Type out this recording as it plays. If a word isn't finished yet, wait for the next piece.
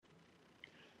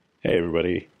Hey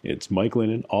everybody, it's Mike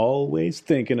Lennon, always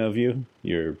thinking of you,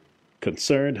 your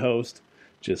concerned host.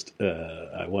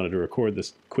 I wanted to record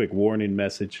this quick warning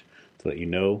message to let you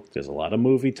know there's a lot of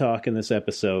movie talk in this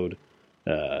episode.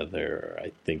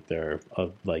 I think there are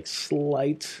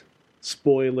slight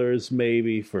spoilers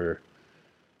maybe for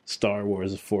Star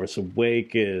Wars: The Force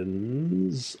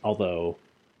Awakens, although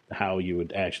how you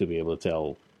would actually be able to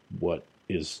tell what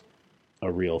is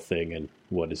a real thing and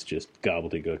what is just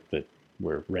gobbledygook that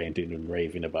we're ranting and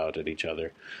raving about at each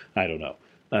other, I don't know.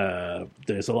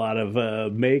 There's a lot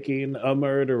of making a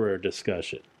murderer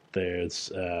discussion.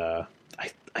 There's, I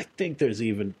think there's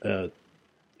even a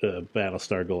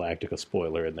Battlestar Galactica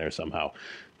spoiler in there somehow.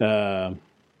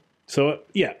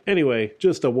 Anyway,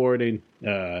 just a warning.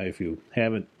 If you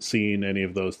haven't seen any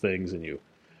of those things and you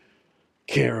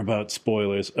care about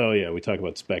spoilers, we talk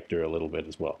about Spectre a little bit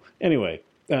as well. Anyway,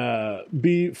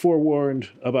 be forewarned,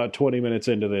 about 20 minutes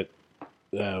into it,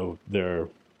 there's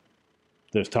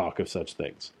talk of such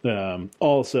things. Even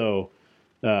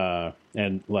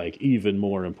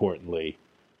more importantly,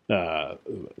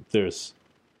 there's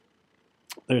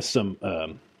some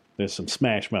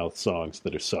Smash Mouth songs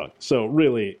that are sung. So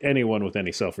really, anyone with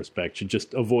any self-respect should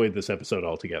just avoid this episode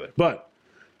altogether. But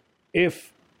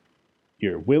if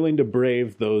you're willing to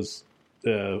brave those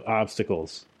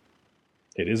obstacles,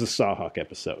 it is a Sawhawk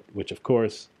episode, which of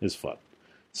course is fun.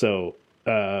 So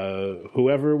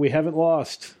whoever we haven't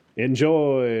lost,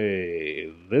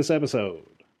 enjoy this episode.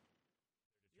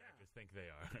 I think they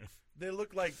are. They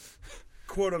look like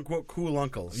quote unquote cool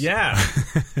uncles. Yeah.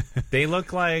 They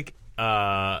look like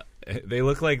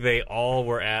they all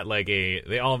were at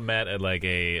they all met at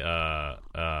a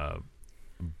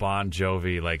Bon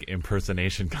Jovi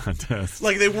impersonation contest.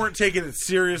 Like they weren't taking it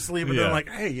seriously, but they're like,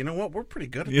 hey, you know what? We're pretty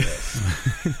good at this.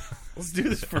 Let's do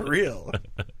this for real.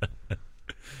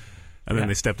 And then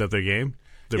they stepped up their game?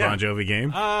 Their Bon Jovi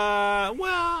game?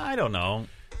 I don't know.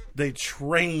 They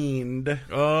trained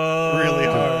really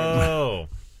hard.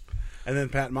 And then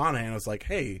Pat Monahan was like,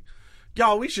 hey,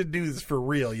 y'all, we should do this for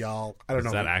real, y'all. I don't know.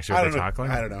 Is that actually what they're talking?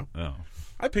 I don't know. Oh.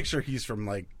 I picture he's from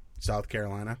South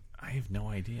Carolina. I have no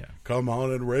idea. Come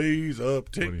on and raise up,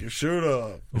 take your shirt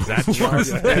off. Is that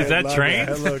trained?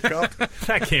 Helicopter.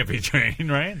 That can't be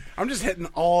trained, right? I'm just hitting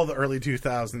all the early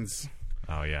 2000s.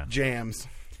 Oh yeah, jams.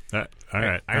 All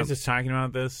right. I was just talking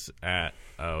about this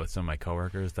with some of my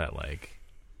coworkers that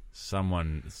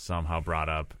someone somehow brought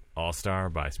up All Star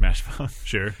by Smash Mouth.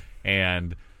 Sure.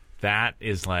 And that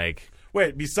is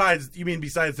Wait, besides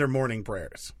their morning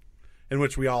prayers, in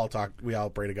which we all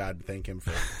pray to God and thank Him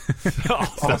for All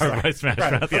Star by Smash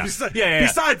Mouth. Yeah.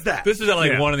 Besides that, this is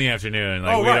at 1 in the afternoon.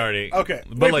 Okay,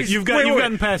 but you've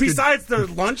gotten past. Besides the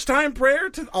lunchtime prayer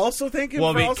to also thank Him.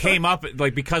 Well, for it came up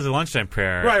because of lunchtime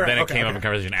prayer. Right. Then it came up in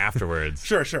conversation afterwards.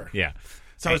 Sure. Yeah.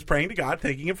 So I was praying to God,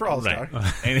 thanking Him for All Star.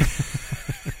 Right.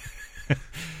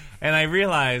 And I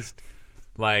realized,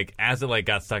 as it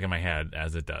got stuck in my head,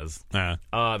 as it does,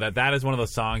 that is one of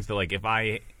those songs that if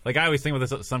I always think about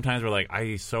this sometimes where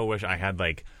I so wish I had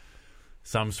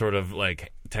some sort of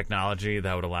technology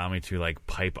that would allow me to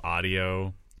pipe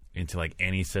audio into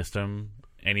any system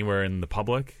anywhere in the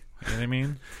public. You know what I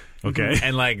mean? Okay.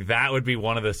 And that would be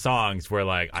one of the songs where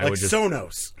I would just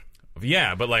Sonos.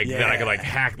 Yeah, but then I could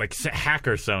hack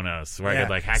hacker Sonos where I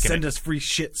could hack send us free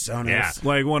shit, Sonos. Yeah.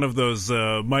 Like one of those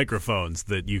microphones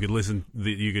that you could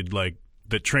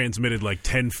that transmitted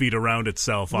 10 feet around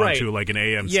itself onto an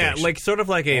AM station. Yeah, sort of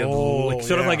like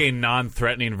a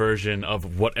non-threatening version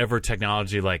of whatever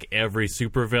technology every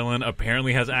supervillain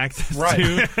apparently has access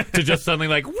to just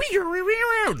suddenly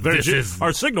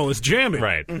our signal is jamming.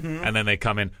 Right. Mm-hmm. And then they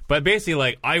come in. But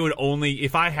basically I would only,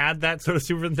 if I had that sort of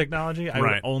supervillain technology, I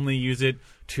would only use it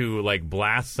to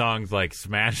blast songs like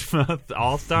Smash Mouth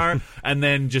All-Star and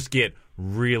then just get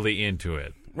really into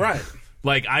it. Right.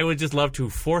 I would just love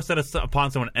to force that upon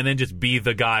someone and then just be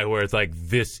the guy where it's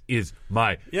this is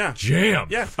my jam.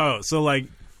 Yeah. Oh, so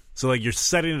you're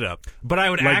setting it up. But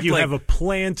I would act you have a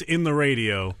plant in the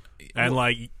radio and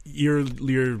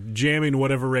you're jamming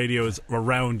whatever radio is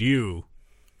around you.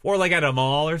 Or at a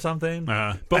mall or something.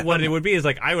 But what it would be is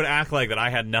I would act that I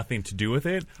had nothing to do with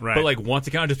it. Right. But once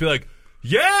again I'd just be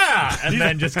yeah! And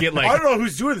then just get I don't know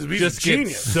who's doing this, but he's a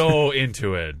genius. Get so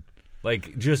into it.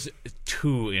 Just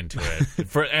too into it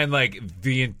for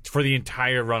the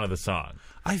entire run of the song.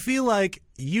 I feel like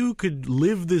you could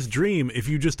live this dream if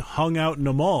you just hung out in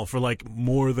a mall for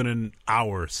more than an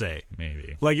hour, say.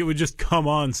 Maybe. It would just come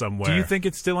on somewhere. Do you think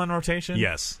it's still on rotation?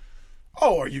 Yes.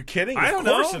 Oh, are you kidding? I don't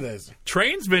know. Of course it is.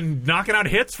 Train's been knocking out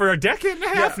hits for a decade and a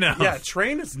half now. Yeah,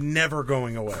 Train is never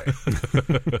going away.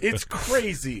 It's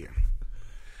crazy.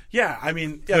 Yeah, I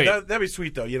mean, Wait. that'd be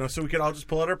sweet though. So we could all just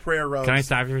pull out our prayer rugs. Can I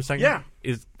stop you for a second? Yeah.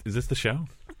 Is this the show?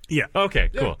 Yeah. Okay,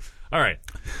 cool. All right.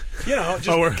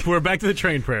 Just, We're back to the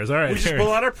train prayers. All right. we just sure.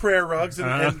 pull out our prayer rugs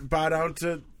and bow down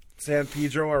to San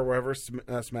Pedro or wherever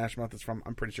Smash Mouth is from.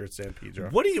 I'm pretty sure it's San Pedro.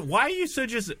 Why are you so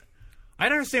just... I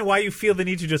don't understand why you feel the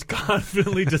need to just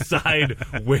confidently decide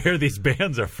where these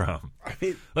bands are from. I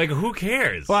mean, Like, who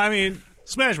cares? Well, I mean,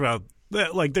 Smash Mouth,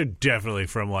 they're definitely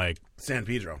from like. San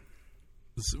Pedro.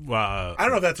 I I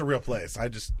don't know if that's a real place. I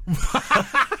just.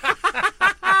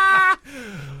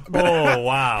 Oh,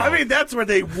 wow. I mean, that's where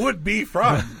they would be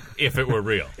from if it were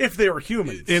real. if they were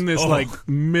humans. in this like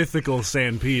mythical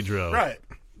San Pedro, Right.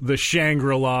 The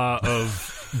Shangri-La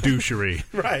of douchery.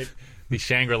 Right. The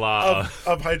Shangri-La.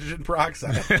 Of hydrogen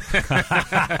peroxide.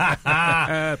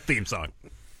 Theme song.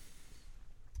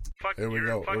 Here we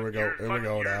go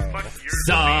now.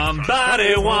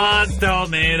 Somebody once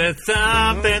told me that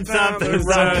something.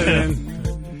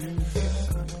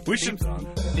 We should.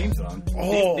 Theme song.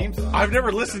 Oh, Theme song. I've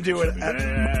never listened to it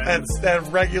at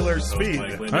regular speed.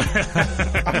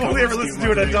 I've only ever listened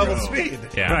to it at double speed.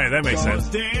 Yeah. Right, that makes sense.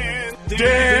 Dan.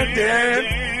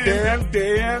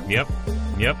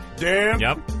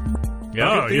 Yep.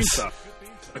 Oh, Good theme you song.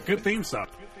 A good theme song.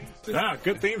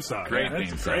 Good theme song. Great That's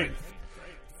theme song. great.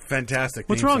 Fantastic.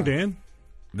 What's theme wrong, song. Dan?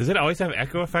 Does it always have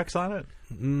echo effects on it?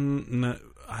 No,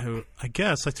 I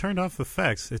guess I turned off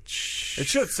effects. It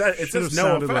should say it should have says no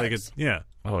sounded like effects. it. Yeah.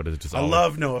 Oh, does it just I always...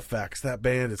 love No Effects. That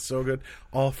band is so good.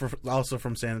 Also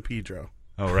from San Pedro.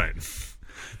 Oh, right.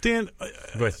 Dan,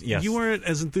 But, yes. you weren't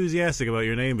as enthusiastic about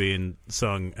your name being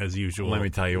sung as usual. Let me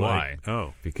tell you why.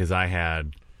 Oh. Because I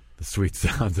had the sweet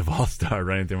sounds of All Star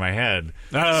running through my head,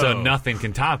 Oh. so nothing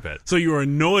can top it. So you were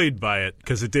annoyed by it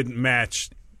because it didn't match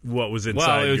what was inside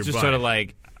Well, it was your just body. sort of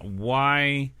like,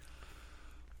 why?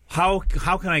 How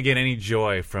can I get any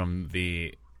joy from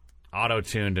the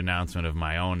auto-tuned announcement of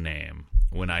my own name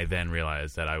when I then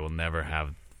realize that I will never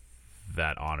have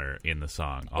that honor in the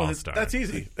song All Star? That's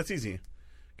easy. That's easy.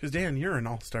 Because, Dan, you're an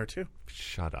all-star, too.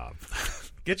 Shut up.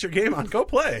 Get your game on. Go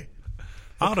play.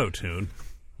 Auto-tune.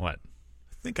 What?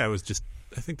 I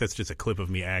think that's just a clip of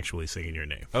me actually singing your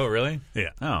name. Oh, really?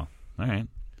 Yeah. Oh, all right.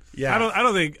 Yeah. I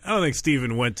don't think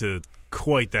Steven went to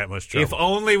quite that much trouble. If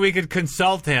only we could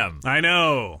consult him. I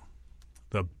know.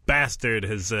 The bastard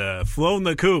has flown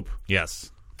the coop.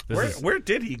 Yes. This is Where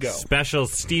did he go? special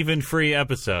Stephen Free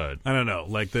episode. I don't know,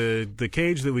 like the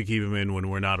cage that we keep him in when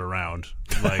we're not around.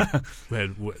 Like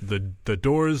the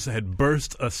doors had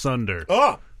burst asunder.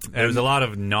 Oh! There was a lot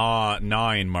of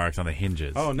gnawing marks on the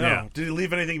hinges. Oh, no. Yeah. Did he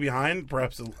leave anything behind?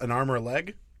 Perhaps an arm or a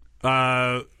leg?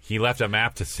 He left a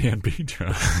map to San Pedro.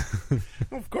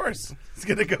 Of course. He's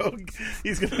going to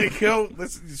go.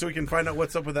 So we can find out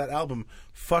what's up with that album.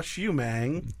 Fush You,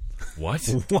 Mang. What?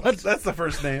 What? That's the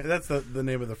first name. That's the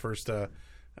name of the first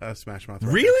Smash Mouth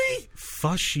record. Really?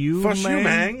 Fush you, Fush You,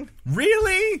 Mang.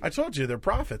 Really? I told you, they're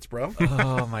prophets, bro.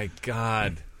 Oh my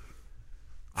god.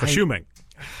 Fush you, Meng.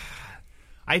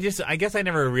 I guess I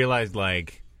never realized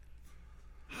like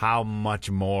how much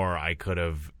more I could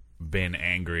have been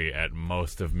angry at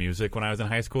most of music when I was in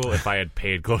high school if I had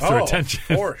paid closer attention.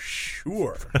 For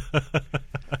sure.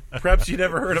 Perhaps you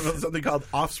never heard of something called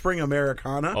Offspring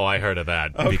Americana? Oh, I heard of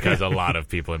that because a lot of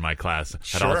people in my class had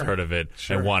Sure. also heard of it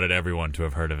Sure. and wanted everyone to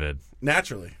have heard of it.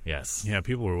 Naturally. Yes. Yeah,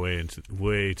 people were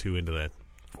way too into that.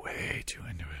 Way too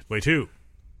into it. Way too.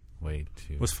 Way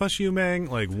too. Was fush you, Mang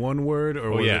like one word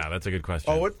or Oh was yeah, it? that's a good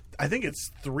question. I think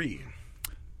it's 3.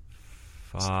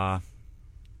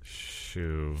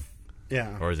 Shoo.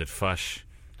 Yeah. Or is it fush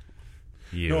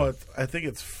you? No, I think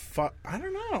it's I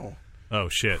don't know. Oh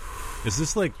shit! Is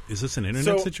this an internet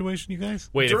So- situation, you guys?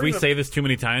 Wait, if during we the- say this too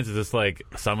many times, is this like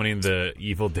summoning the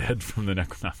evil dead from the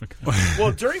Necronomicon?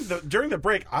 Well, during the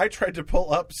break, I tried to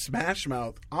pull up Smash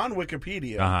Mouth on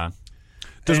Wikipedia. Uh-huh.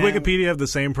 Does And- Wikipedia have the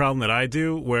same problem that I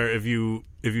do, where if you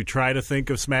try to think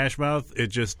of Smash Mouth, it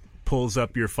just pulls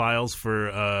up your files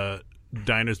for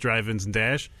Diners, Drive-Ins, and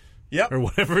Dash, Yep. or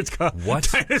whatever it's called. What?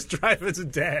 Diners, Drive-Ins,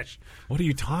 and Dash. What are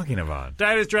you talking about?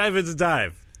 Diners, Drive-Ins, and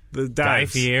Dive. The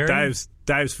dives. Fieri?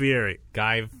 Dives Fieri.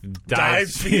 Guy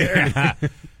Dives Fieri. Do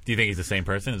you think he's the same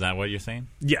person? Is that what you're saying?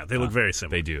 Yeah, they look very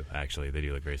similar. They do, actually. They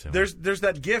do look very similar. There's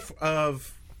that GIF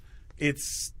of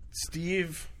it's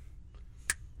Steve.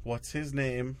 What's his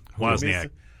name? Wozniak.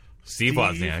 Steve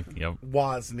Wozniak. Yep.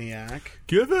 Wozniak.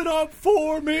 Give it up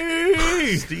for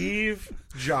me! Steve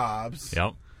Jobs.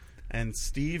 Yep. And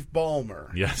Steve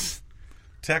Ballmer. Yes.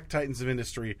 Tech titans of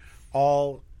industry,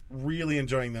 all really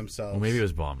enjoying themselves. Well, maybe it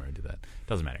was Ballmer who did that.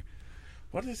 Doesn't matter.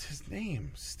 What is his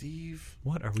name? Steve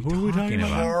What are we Who are we talking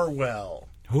about? Harwell,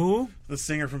 Who? the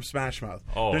singer from Smash Mouth.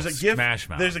 Oh, there's a GIF. Smash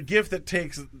Mouth. There's a GIF that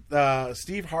takes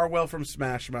Steve Harwell from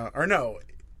Smash Mouth. Or no,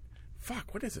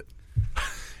 fuck, what is it?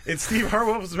 It's Steve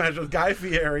Harwell from Smash Mouth, Guy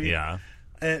Fieri. Yeah.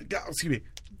 And excuse me,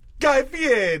 Guy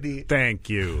Fieri. Thank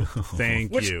you.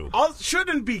 Thank Which you.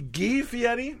 shouldn't be Guy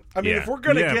Fieri. I mean, Yeah. if we're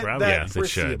gonna Yeah, get probably. that Yes, it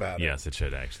frisky should. about it. Yes, it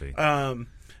should actually. And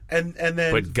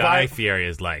then but Guy Fieri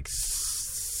is like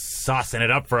saucing it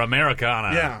up for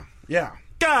Americana. Yeah.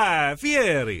 Guy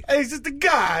Fieri. Hey, it's just a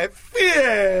Guy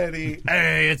Fieri.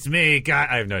 Hey, it's me, Guy.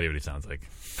 I have no idea what he sounds like.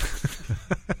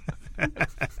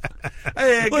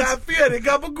 Hey, Guy Fieri,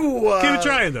 Gabagua. Keep it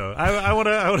trying though. I want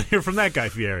to hear from that Guy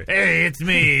Fieri. Hey, it's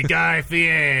me, Guy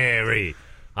Fieri.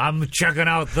 I'm checking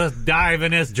out the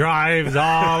divinest drives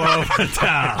all over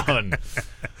town.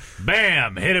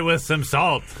 Bam! Hit it with some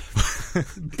salt.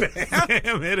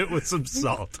 Bam! Hit it with some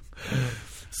salt.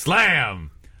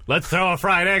 Slam! Let's throw a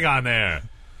fried egg on there.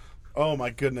 Oh my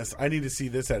goodness, I need to see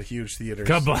this at huge theaters.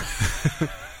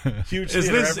 Huge Is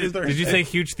theater this- every Thursday. Did you say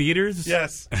huge theaters?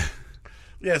 Yes?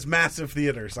 Yes, massive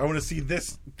theaters. I want to see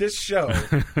this show.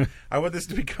 I want this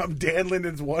to become Dan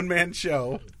Linden's one-man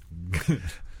show.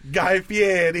 Guy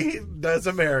Fieri does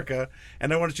America,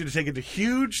 and I want you to take it to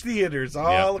huge theaters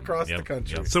all Yep, across yep, the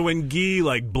country. yep. So when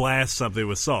Guy blasts something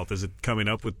with salt, is it coming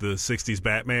up with the '60s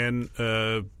Batman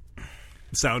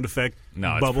sound effect?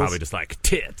 No, it's bubbles? probably just like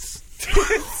tits.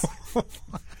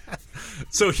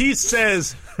 So he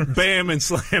says "bam" and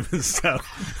 "slam" and stuff,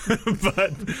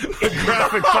 but the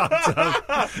graphic pops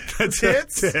up. That's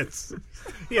Tits?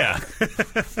 Yeah,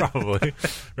 probably.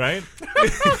 Right?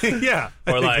 Yeah,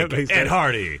 Or I think like that makes Ed sense.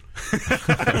 Hardy.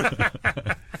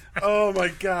 Oh my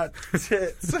God,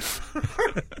 tits!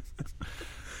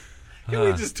 Can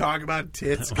we just talk about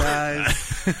tits, guys?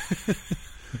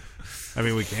 I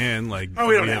mean, we can Oh,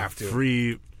 we don't have to.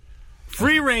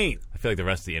 free reign. I feel like the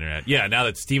rest of the internet. Yeah, now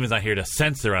that Steven's not here to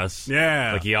censor us.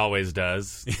 Yeah. Like he always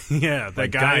does. Yeah, that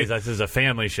Like, guy guys, this is a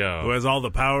family show. who has all the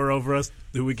power over us,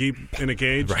 who we keep in a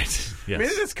cage. Right. I mean,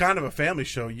 Yes. it's kind of a family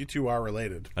show. You two are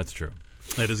related. That's true.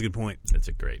 That is a good point. That's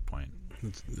a great point.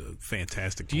 It's a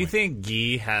fantastic. Do you think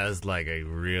Guy has like a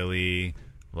really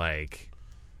like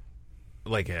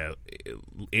a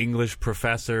English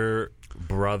professor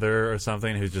brother or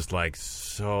something who's just like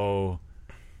so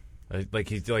like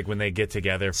he's like when they get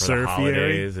together for Sir the Fieri?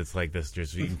 holidays, it's like this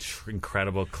just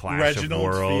incredible clash Reginald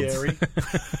of worlds. Fieri.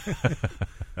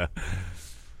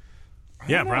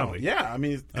 Yeah, No, probably. Yeah, I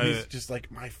mean, he's just like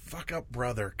my fuck up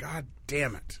brother. God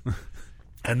damn it!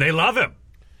 And they love him.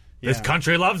 This Yeah.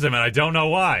 country loves him, and I don't know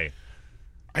why.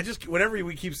 I just whenever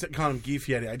we keep calling him Guy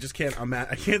Fieri, I just can't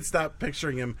I can't stop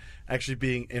picturing him actually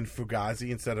being in Fugazi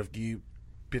instead of Guy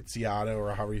Pizziato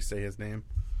or however you say his name.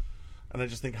 And I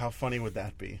just think, how funny would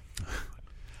that be?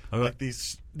 Like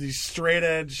these straight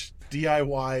edge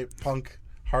DIY punk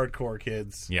hardcore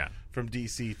kids, Yeah. from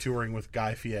DC touring with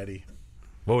Guy Fieri.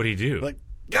 What would he do? Like,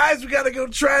 guys, we gotta go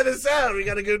try this out. We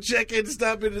gotta go check in,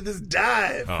 stop into this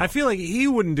dive. Oh. I feel like he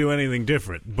wouldn't do anything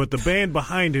different, but the band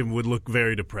behind him would look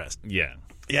very depressed. yeah.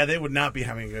 Yeah, they would not be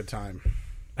having a good time.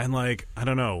 And like, I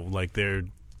don't know, like they're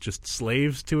just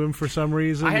slaves to him for some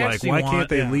reason. I Like, actually why want- can't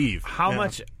they yeah. leave? How Yeah.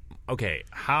 much? Okay,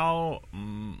 how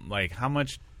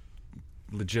much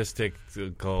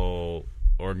logistical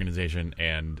organization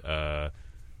and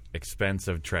expense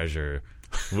of treasure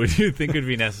would you think would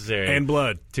be necessary And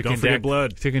blood. to Don't conduct forget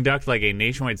blood. to conduct like a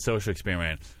nationwide social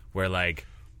experiment where like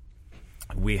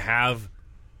we have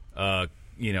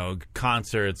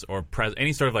concerts or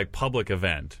any sort of like public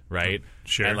event, right?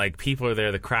 Sure. And like people are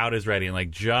there, the crowd is ready, and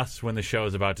like just when the show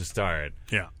is about to start,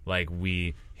 Yeah. like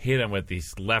we hit him with the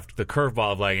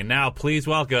curveball of like, and now please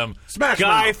welcome Smash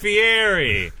Guy Mouth.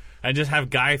 Fieri, and just have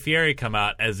Guy Fieri come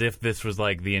out as if this was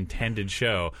like the intended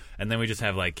show, and then we just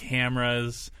have like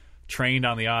cameras trained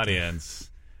on the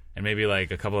audience, and maybe like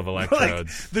a couple of Like,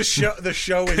 electrodes. the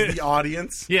show is the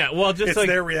audience. Yeah, well, just It's like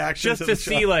their reaction just to to the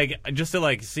see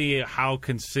show. see how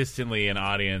consistently an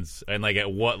audience and like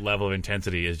at what level of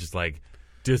intensity is just like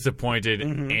disappointed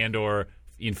Mm-hmm. and or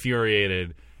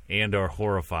infuriated and or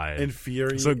horrified.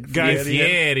 Infuriating. So Guy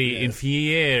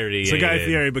Infuriated. So Guy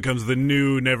Fieri becomes the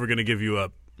new never gonna give you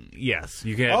up. Yes,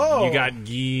 you get. Oh. You got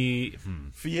Guy.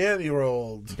 Fieri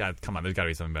rolled. Come on, there's got to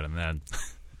be something better than that.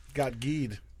 Got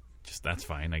Guide. Just that's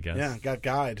fine, I guess. Yeah, got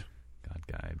Guide. God,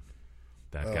 guide.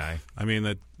 That guy. I mean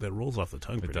that rolls off the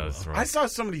tongue It pretty does. well. I saw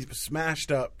somebody smash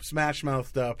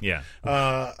mouthed up. Yeah.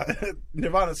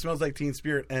 Nirvana Smells Like Teen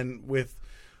Spirit, and with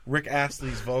Rick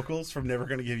Astley's vocals from "Never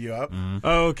Gonna Give You Up."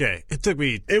 Oh, okay. It took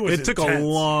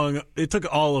intense. It took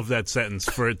all of that sentence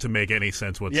for it to make any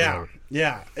sense whatsoever.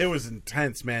 Yeah, it was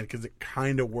intense, man, because it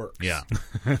kind of works. Yeah.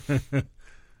 God,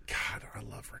 I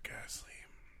love Rick Astley.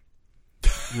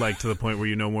 Like to the point where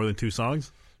you know more than 2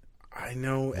 songs? I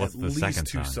know What's at the least second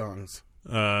 2 song? songs.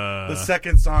 The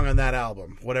second song on that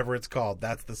album, whatever it's called,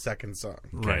 that's the second song.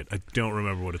 Right. I don't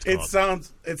remember what it's It called.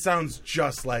 sounds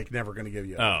just like "Never Gonna Give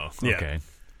You Up." Oh, Yeah. okay.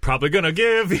 Probably gonna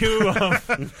give you up.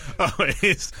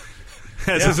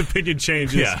 As his opinion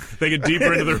changes, Yeah. they get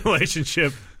deeper into the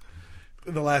relationship.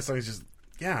 The last song is just,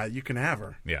 yeah, you can have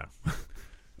her. Yeah.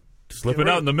 Slipping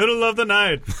out in the middle of the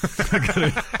night.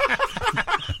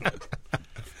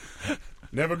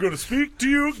 Never gonna speak to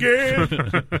you again.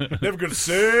 Never gonna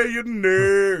say your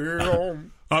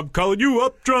name. I'm calling you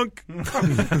up drunk.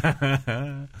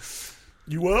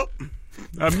 You up?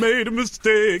 I made a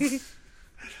mistake.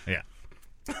 Yeah.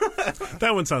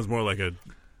 That one sounds more like a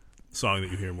song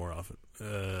that you hear more often.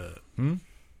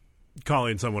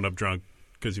 Calling someone up drunk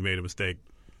because you made a mistake.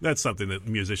 That's something that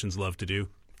musicians love to do.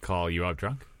 Call you up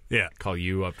drunk? Yeah. Call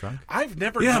you up drunk? I've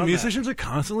never Yeah, done musicians are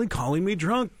constantly calling me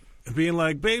drunk. Being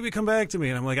like, baby, come back to me.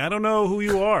 And I'm like, I don't know who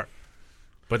you are.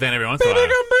 But then every once in a while,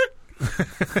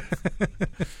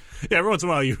 Yeah, every once in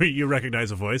a while you recognize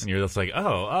a voice. and you're just like,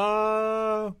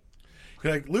 oh, that.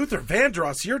 You're like, Luther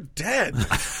Vandross, you're dead.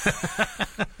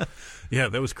 Yeah,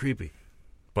 that was creepy.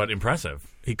 but impressive.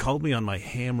 He called me on my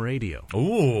ham radio.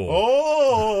 Ooh.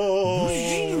 Oh.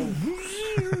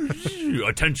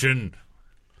 Attention,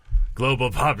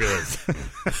 global populace.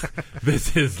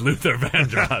 This is Luther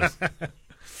Vandross.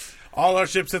 All our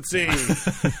ships at sea.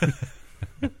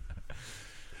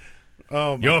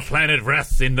 Oh, my. Your planet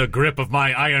rests in the grip of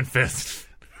my iron fist.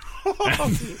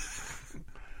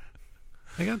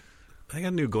 I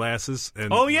got new glasses.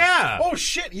 And Oh, yeah. Oh,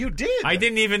 shit, you did. I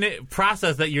didn't even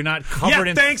process that you're not covered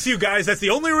in... thanks you guys. That's the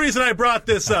only reason I brought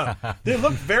this up. They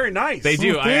look very nice. They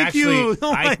do. Oh, thank you.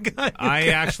 Oh, I my God, you I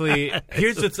actually...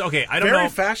 Here's what's... Okay, I don't Very know.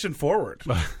 fashion forward.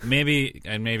 Maybe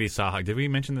Sahak. Did we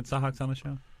mention that Sahak's on the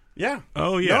show? Yeah.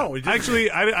 Oh yeah. No, we didn't.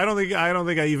 Actually, I don't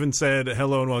think I even said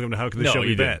hello and welcome to How Can the Show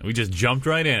Be you Bad. didn't. We just jumped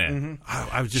right in it.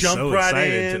 Mm-hmm. I was just Jump so right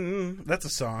excited. in. That's a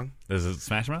song. Is it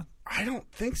Smash Mouth? I don't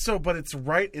think so, but it's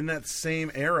right in that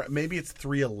same era. Maybe it's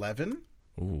 311.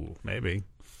 Ooh. Maybe.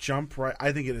 Jump right.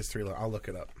 I think it is 311. I'll look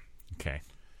it up. Okay.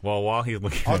 Well, while he's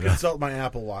looking I'll at that, consult my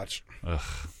Apple Watch.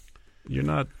 You're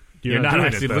not you're not doing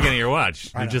actually it, though. looking at your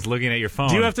watch. You're just looking at your phone.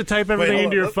 Do you have to type everything hold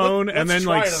into on. your phone Let's and then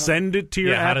try like it on- send it to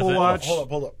your Yeah, how does Apple it- Watch?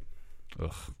 Hold up.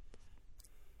 Ugh.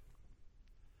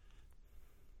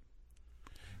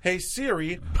 Hey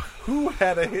Siri, who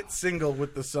had a hit single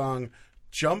with the song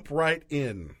 "Jump Right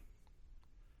In"?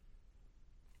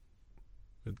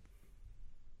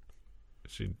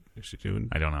 Is she doing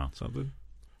I don't know. something?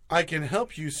 I can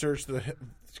help you search the.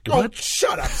 Oh, What?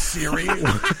 shut up, Siri.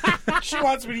 She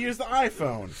wants me to use the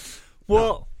iPhone.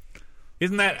 Well,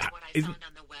 isn't that... What I found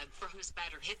on the web for whose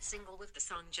better hit single with the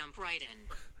song "Jump Right In."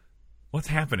 What's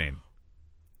happening?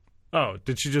 Oh,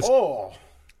 did she just? Oh,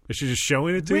 Is she just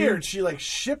showing it to weird. you? She like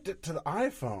shipped it to the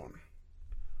iPhone.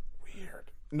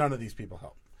 Weird. None of these people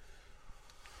help.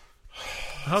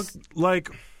 How like?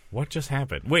 What just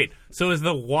happened? Wait, so is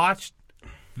the watch...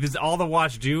 Does all the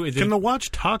watch do? Is Can it... the watch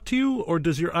talk to you, or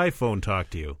does your iPhone talk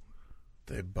to you?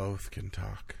 They both can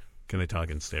talk. Can they talk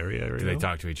in stereo? Do they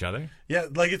talk to each other? Yeah,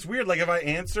 like it's weird. Like if I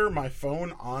answer my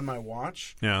phone on my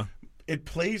watch, Yeah. it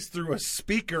plays through a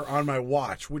speaker on my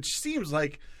watch, which seems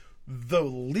like the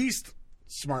least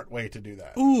smart way to do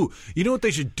that. Ooh, you know what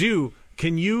they should do?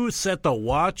 Can you set the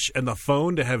watch and the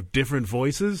phone to have different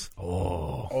voices?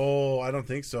 Oh, I don't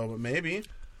think so, but maybe.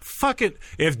 Fuck it.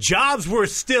 If Jobs were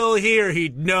still here,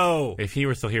 he'd know. If he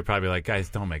were still here, probably like, guys,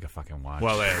 don't make a fucking watch.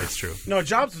 Well, yeah, that's true. No,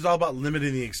 Jobs was all about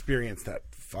limiting the experience. That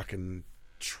fucking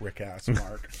trick ass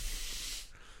Mark.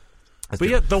 But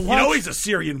yeah, the You watch, know he's a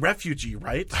Syrian refugee,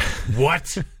 right?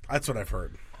 what? That's what I've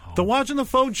heard. the watch and the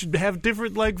phone should have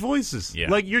different like voices. Yeah.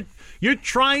 Like you're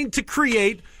trying to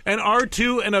create an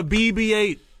R2 and a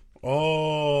BB-8.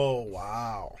 Oh,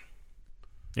 wow.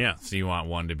 Yeah. So you want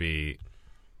one to be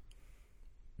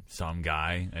some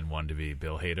guy and one to be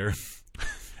Bill Hader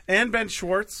And Ben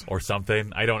Schwartz. or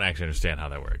something? I don't actually understand how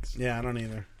that works. Yeah, I don't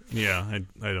either. Yeah, I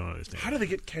don't understand. How do they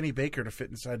get Kenny Baker to fit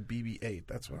inside BB-8?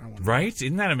 That's what I want. Right?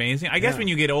 Isn't that amazing? I guess Yeah. when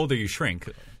you get older, you shrink.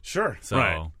 Sure. So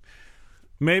Right.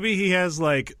 Maybe he has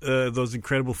like those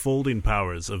incredible folding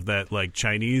powers of that like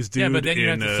Chinese dude yeah, but then you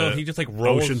in have to. So he just like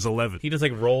rolls. Ocean's 11. He just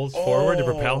like rolls forward to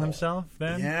propel himself.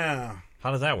 Then Yeah.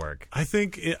 How does that work? I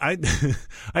think I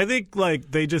think like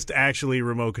they just actually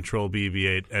remote control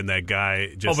BB-8, and that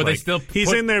guy just but they like, still he's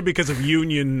put- in there because of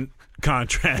union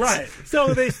contracts. Right.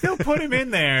 So they still put him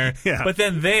in there, Yeah. but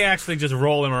then they actually just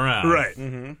roll him around. Right.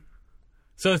 Mm-hmm.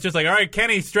 So it's just like, all right,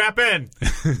 Kenny, strap in.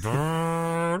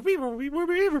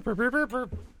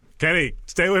 Kenny,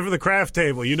 stay away from the craft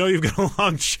table. You know you've got a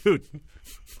long shoot.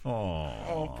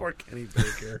 Oh, poor Kenny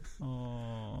Baker.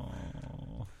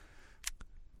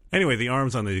 Anyway, the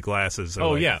arms on the glasses are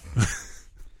Oh, like, yeah.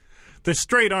 they're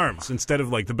straight arms instead of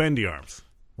like the bendy arms.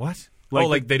 What? Like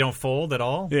Like the- they don't fold at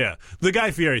all? Yeah. The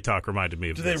Guy Fieri talk reminded me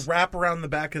of Do they this. wrap around the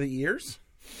back of the ears?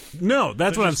 No,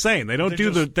 that's They're what I'm just- saying. They don't they're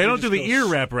do just- they don't they do the just ear go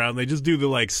wrap around. They just do the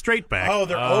like straight back. Oh,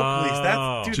 they're Oakleys.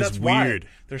 That's dude. Just That's why. weird.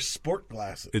 They're sport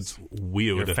glasses. It's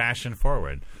You're weird. fashion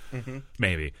forward.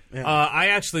 Maybe. Yeah.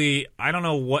 I don't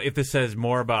know if this says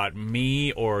more about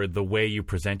me or the way you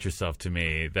present yourself to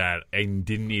me that I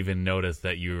didn't even notice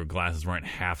that your glasses weren't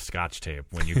half Scotch tape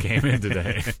when you came in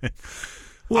today.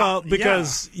 Well,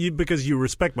 because you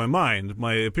respect my mind,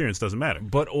 my appearance doesn't matter.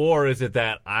 Or is it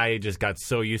that I just got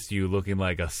so used to you looking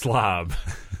like a slob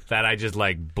that I just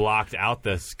like blocked out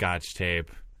the Scotch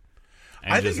tape?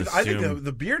 And I just think assumed-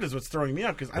 the beard is what's throwing me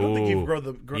off because I don't think you've grown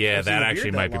the. yeah, I've seen that the actually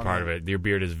beard might that be long part of now. it. Your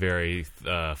beard is very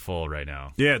full right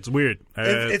now. Yeah, it's weird.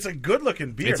 It's a good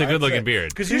looking beard. It's a good-looking beard.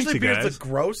 Because Thank usually you, beards guys. look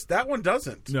gross. That one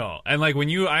doesn't. No, and like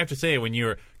I have to say, when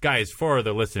you're guys for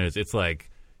the listeners, it's like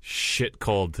shit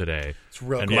cold today. It's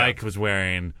real and cold. Mike was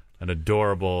wearing an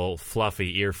adorable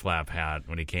fluffy ear flap hat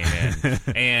when he came in,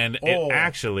 and Oh. it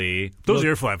actually Those looked,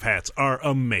 ear flap hats are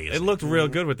amazing. it looked real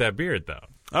good with that beard though.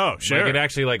 Oh, sure. Like it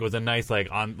actually like was a nice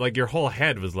your whole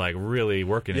head was like really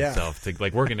working Yeah. itself to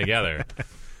like working together.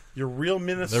 You're real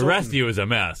Minnesota. The rest of you is a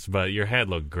mess, but your head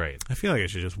looked great. I feel like I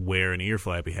should just wear an ear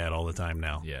flappy hat all the time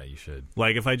now. Yeah, you should.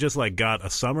 Like if I just like got a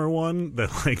summer one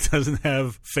that like doesn't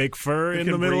have fake fur in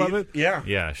the middle of it. Yeah.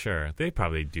 Yeah, sure. They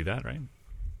probably do that, right?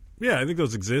 Yeah, I think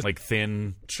those exist. Like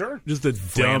thin Sure. just a dumb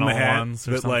flannel hat ones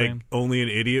or that like something. only an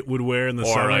idiot would wear in the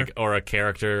summer. or a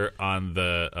character on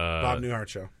the Bob Newhart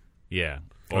show. yeah.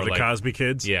 Or the like- Cosby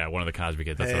Kids. Yeah, one of the Cosby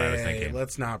Kids. That's what I was thinking.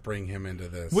 Let's not bring him into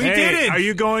this. We Hey, did it! Are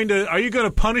you going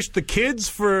to punish the kids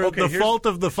for Okay, the here's- fault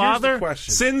of the here's the father?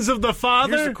 question. Sins of the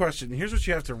father? Here's the question. Here's what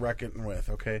you have to reckon with,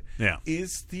 okay? Yeah.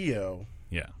 Is Theo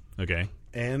Yeah. Okay.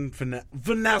 and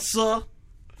Vanessa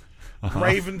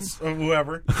Ravens or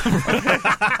whoever,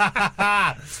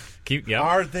 Yep.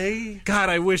 are they... God,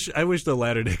 I wish the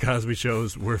latter day Cosby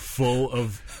shows were full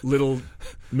of little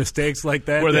mistakes like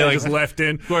that. Where they, that like- just left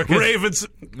in where 'cause- Ravens,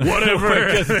 whatever.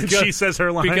 and she says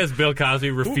her line. Because Bill Cosby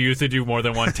refused to do more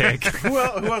than one take. Who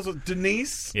else?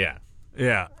 Denise? Yeah.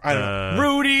 yeah, I don't know.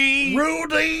 Rudy!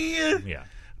 Rudy? Yeah.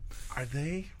 Are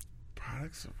they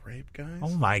products of rape, guys?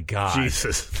 Oh my God.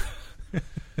 Jesus.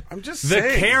 I'm just The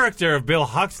saying. character of Bill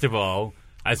Huxtable,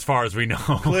 as far as we know.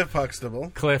 Cliff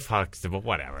Huxtable. Cliff Huxtable,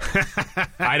 whatever.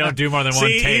 I don't do more than one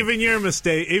See, take. even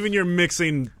you're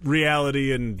mixing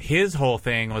reality and His whole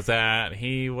thing was that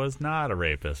he was not a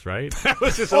rapist, right? that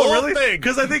was his Oh, whole really? thing.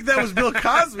 Because I think that was Bill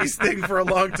Cosby's thing for a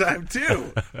long time,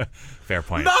 too. Fair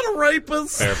point. Not a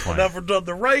rapist. Fair point. Never done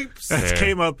the rapes. That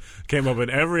came up in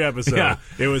every episode. Yeah.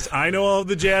 It was I know all of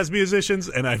the jazz musicians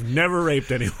and I've never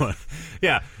raped anyone.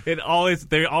 Yeah, they always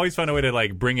found a way to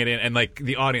like bring it in, and like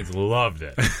the audience loved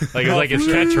it. Like it was like his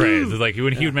catchphrase. It's like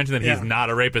when he would mention that he's Yeah.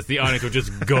 not a rapist, the audience would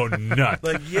just go nuts.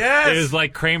 Like, yes. It was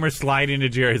like Kramer sliding into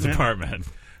Jerry's apartment.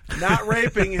 Not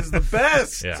raping is the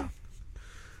best. Yeah.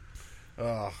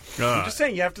 I'm just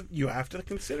saying you have to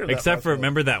consider that. Except for possibility.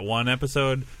 remember that one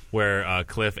episode where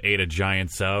Cliff ate a giant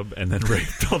sub and then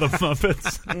raped all the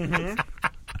Muppets.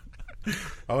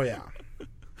 Oh yeah.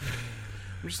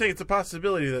 I'm just saying it's a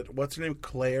possibility that what's her name,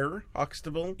 Claire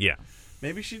Huxtable. Yeah.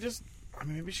 Maybe she just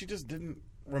didn't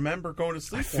remember going to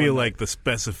sleep. I feel one like the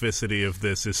specificity of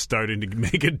this is starting to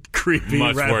make it creepy.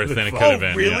 Much rather worse than it fun. could have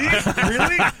night. been. Really?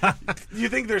 Yeah. Really? You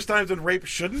think there's times when rape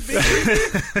shouldn't be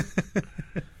creepy?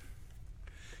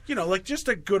 Like just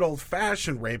a good old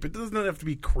fashioned rape. It doesn't have to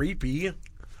be creepy.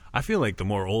 I feel like the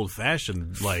more old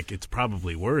fashioned, like it's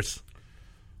probably worse.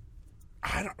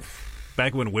 I don't.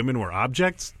 Back when women were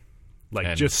objects, like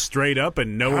And- just straight up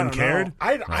and no I one don't cared. know.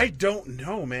 I don't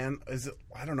know, man.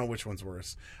 I don't know which one's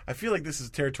worse. I feel like this is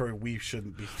territory we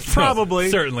shouldn't be. Probably,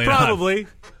 Certainly not. probably.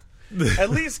 At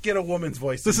least get a woman's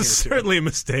voice. This in is here, too. certainly a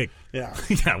mistake. Yeah,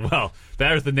 Yeah, well,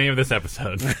 that was the name of this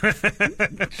episode.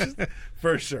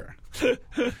 for sure.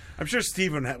 I'm sure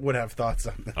Steven would have thoughts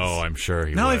on this. Oh, I'm sure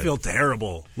he Now would. I feel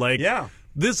terrible. Like, Yeah.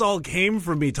 this all came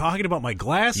from me talking about my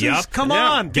glasses. Yup. Come Yeah.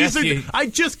 on, Guess these are. you- I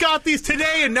just got these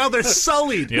today, and now they're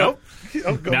sullied. Yep.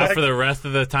 Oh, go Now back. for the rest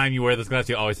of the time you wear this glass,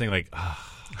 you always think like,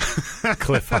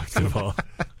 Cliff Huxtable.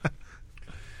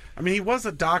 I mean, he was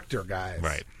a doctor, guys.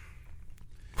 Right.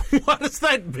 What does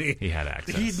that mean? He had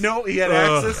access. He had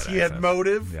access. He had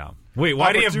motive. Yeah. Wait,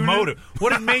 why do you have Opportunity?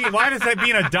 motive? Why does that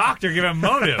being a doctor give him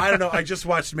motive? I don't know. I just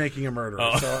watched Making a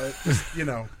Murderer, so it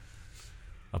just,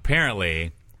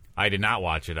 Apparently, I did not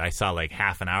watch it. I saw like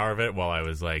half an hour of it while I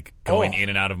was like going in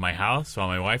and out of my house while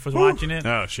my wife was watching it.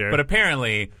 Oh, sure. But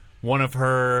apparently, one of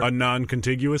her A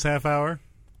non-contiguous half hour?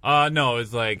 no, it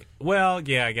was like, well,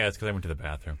 yeah, I guess because I went to the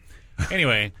bathroom.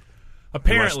 Anyway,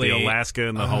 apparently, the Alaska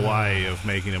and the Hawaii of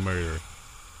Making a Murderer.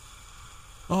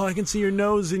 Oh, I can see your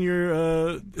nose in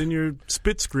your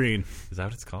spit screen. is that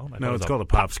what it's called? I thought No, it was it's a called a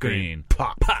pop screen.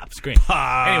 Pop screen.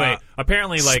 Anyway,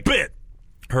 apparently, like Spit.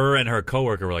 her and her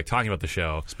coworker were like talking about the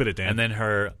show. Spit it, Dan. And then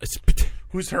her spit.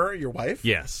 Who's her? Your wife?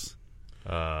 Yes,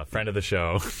 friend of the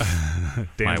show,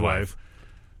 Dan's my wife.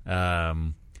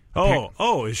 wife.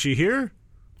 Oh, is she here?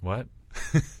 What?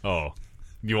 Oh,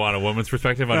 you want a woman's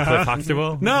perspective on Cliff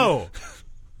Huxtable? No.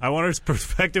 I want her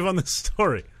perspective on the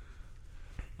story.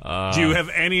 Do you have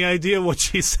any idea what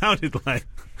she sounded like?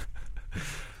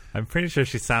 I'm pretty sure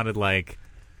she sounded like,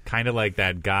 kind of like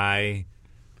that guy.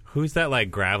 Who's that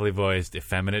like gravelly voiced,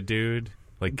 effeminate dude,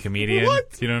 like comedian?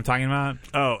 What? You know what I'm talking about?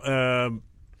 Oh,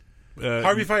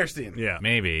 Harvey Firestein. yeah.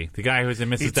 Maybe the guy who's in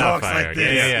Mrs. He talks Doubtfire. like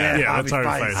this. Yeah. Yeah, Harvey that's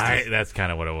Harvey Firestein. Firestein. That's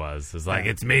kind of what it was. It's like,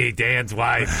 it's me, Dan's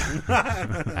wife.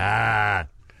 I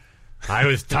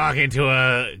was talking to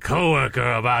a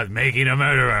coworker about Making a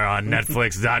Murderer on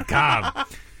Netflix.com.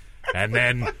 And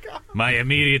then my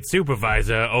immediate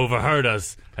supervisor overheard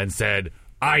us and said,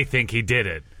 I think he did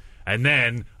it. And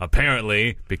then,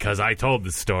 apparently, because I told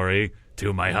this story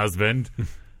to my husband,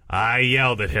 I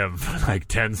yelled at him for like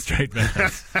 10 straight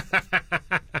minutes.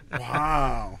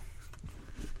 Wow.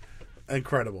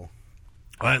 Incredible.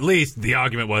 Well, at least the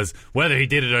argument was whether he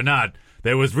did it or not,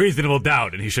 there was reasonable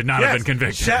doubt and he should not have been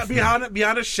convicted.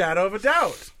 Beyond a shadow of a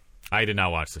doubt. I did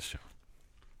not watch this show.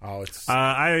 Oh, it's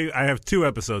I have 2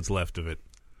 episodes left of it.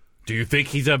 Do you think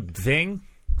he's a thing?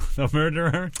 A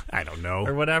murderer? I don't know.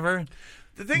 Or whatever?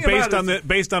 the thing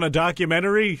Based on a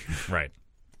documentary, Right.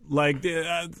 like,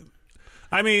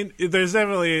 I mean, there's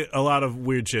definitely a lot of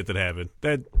weird shit that happened.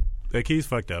 That he's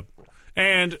fucked up,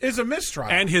 and is a mistrial.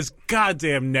 and his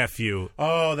goddamn nephew.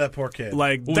 oh, that poor kid.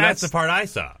 Like Well, that's the part I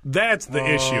saw. That's the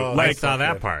issue. I Like saw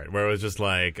that part where it was just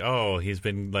like, oh, he's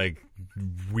been like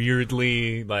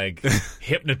weirdly like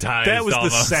hypnotized. that was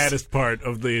almost. the saddest part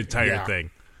of the entire Yeah. thing.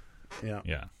 yeah.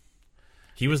 Yeah,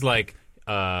 he was like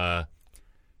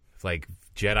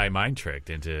Jedi mind tricked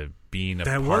into being a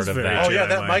That part was of very that. Oh yeah, Jedi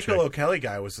that mind Michael trick. O'Kelly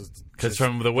guy was Because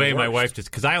from the way my worst. wife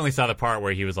because I only saw the part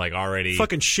where he was like already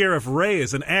Fucking Sheriff Ray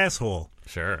is an asshole.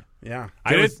 sure. Yeah.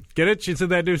 Get it? She's in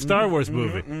that new Star Wars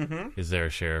movie. Is there a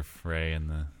Sheriff Ray in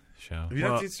the show? Have you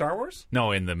not seen Star Wars?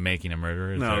 No, in the Making a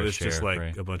Murderer. Is there No, a it's just Sheriff like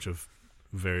Ray? a bunch of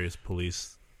various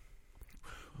police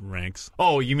ranks.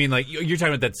 Oh, you mean like you're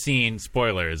talking about that scene?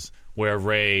 Spoilers, where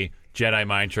Ray Jedi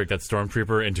mind tricked that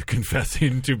stormtrooper into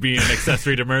confessing to being an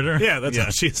accessory to murder. Yeah, that's how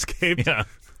she escaped. Yeah.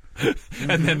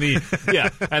 And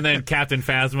then Captain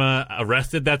Phasma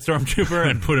arrested that stormtrooper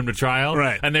and put him to trial.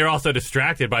 Right. And they were also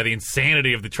distracted by the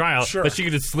insanity of the trial Sure. that she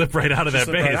could just slip right out of that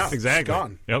Slip base. right out. Exactly. It's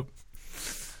gone. Yep.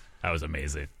 That was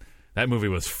amazing. That movie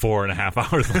was 4.5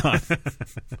 hours long.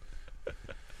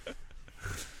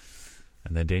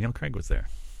 And then Daniel Craig was there.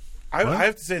 I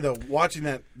have to say though, watching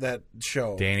that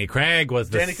show, Danny Craig was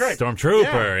the Danny Craig.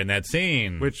 stormtrooper Yeah. in that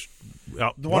scene. Which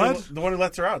the what? one who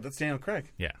lets her out, that's Daniel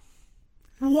Craig. Yeah.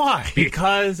 Why?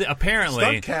 Because apparently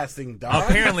Stunt casting, dog.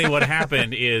 apparently what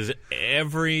happened is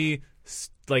every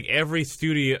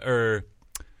studio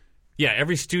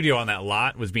on that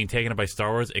lot was being taken up by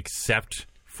Star Wars except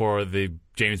for the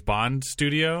James Bond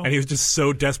studio. And he was just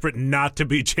so desperate not to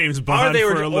be James Bond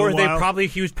for a little while.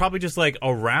 He was probably just like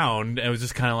around and was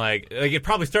just kind of like it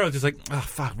probably started with just like, oh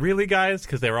fuck, really guys,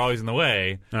 because they were always in the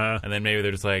way. And then maybe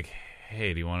they're just like,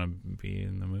 hey, do you want to be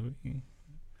in the movie?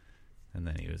 And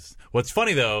then he was. What's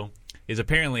funny though is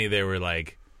apparently they were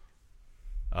like,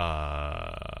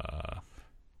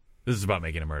 this is about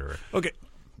making a murderer. Okay.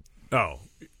 Oh,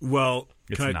 well,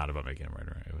 It's not about making a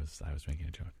murderer. I was making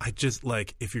a joke. I just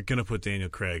like if you're gonna put Daniel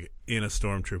Craig in a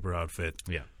stormtrooper outfit,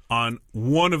 Yeah. on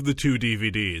one of the 2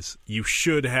 DVDs, you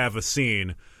should have a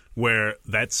scene where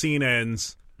that scene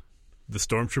ends, the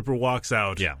stormtrooper walks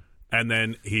out, Yeah. and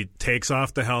then he takes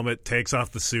off the helmet, takes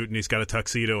off the suit, and he's got a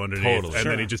tuxedo underneath, Totally. and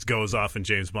Sure. then he just goes off and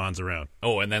James Bond's around.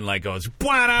 Oh, and then like goes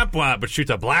blah blah, but shoots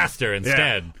a blaster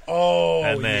instead. Oh,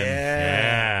 And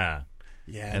then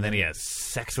yeah. and then he has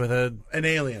sex with a an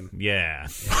alien. yeah.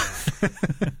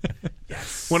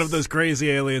 One of those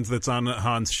crazy aliens that's on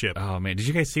Han's ship. Oh man, did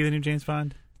you guys see the new James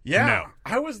Bond? Yeah, No.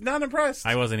 I was not impressed.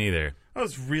 I wasn't either. I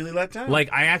was really let down.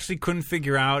 Like, I actually couldn't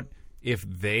figure out if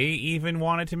they even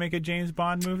wanted to make a James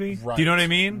Bond movie. Right. Do you know what I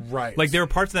mean? Right. Like, there were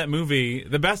parts of that movie.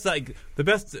 The best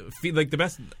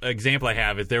example I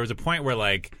have is there was a point where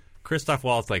like Christoph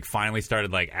Waltz like finally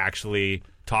started like actually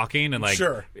talking and like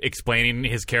Sure. explaining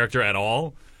his character at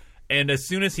all. And as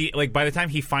soon as he by the time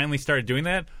he finally started doing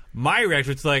that, my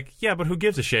reaction was like, yeah, but who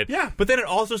gives a shit? Yeah. But then it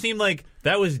also seemed like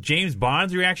that was James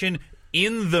Bond's reaction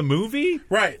in the movie.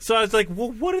 Right. So I was like,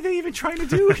 well, what are they even trying to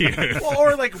do here? Well,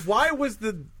 or like, why was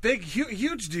the big,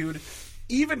 huge dude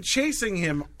even chasing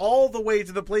him all the way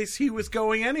to the place he was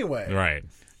going anyway? Right.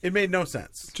 It made no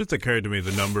sense. It just occurred to me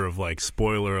the number of like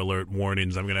spoiler alert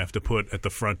warnings I'm going to have to put at the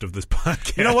front of this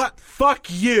podcast. You know what? Fuck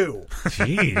you.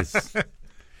 Jeez.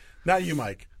 Not you,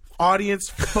 Mike. Audience,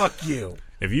 fuck you.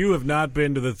 If you have not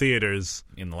been to the theaters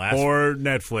In the last or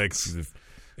Netflix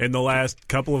in the last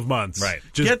couple of months, Right.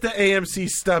 Just Get the AMC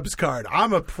Stubbs card.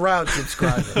 I'm a proud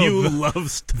subscriber. you love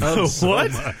Stubbs so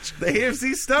What? much. The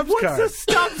AMC Stubbs What's card. a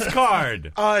Stubbs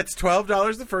card? It's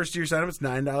 $12 the first year you sign up. It's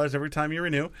 $9 every time you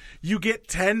renew. You get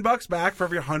 $10 back for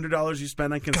every $100 you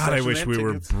spend on concession. God, I wish and we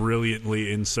were tickets.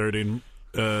 brilliantly inserting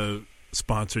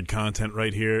sponsored content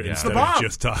right here instead the bomb. of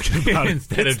just talking about it.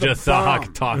 Instead It's of the just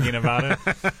bomb. talking about it.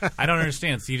 I don't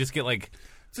understand. So you just get like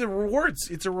It's a rewards.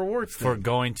 It's a rewards for thing.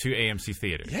 going to AMC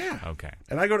theaters. Yeah. Okay.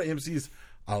 And I go to AMC's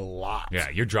a lot. Yeah,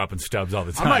 you're dropping Stubbs all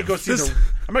the time. I might go see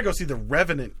the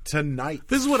Revenant tonight.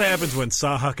 This is what happens when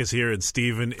Sahak is here and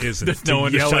Steven isn't. There's no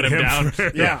one to yell shut at him down.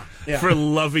 For, Yeah, yeah. for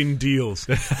loving deals.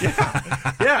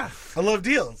 Yeah, I love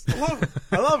deals. I love it.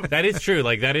 I love it. That is true.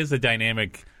 Like that is the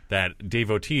dynamic that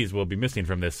devotees will be missing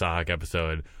from this Sahak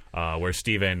episode, where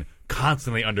Steven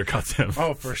constantly undercuts him.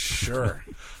 Oh, for sure.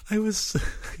 I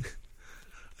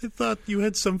thought you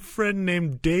had some friend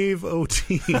named Dave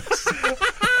Otis.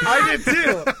 I did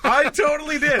too. I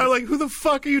totally did. I'm like, who the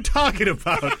fuck are you talking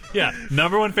about? Yeah,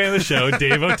 number one fan of the show,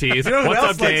 Dave Otis. you know who What's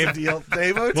else up, likes Dave? a deal?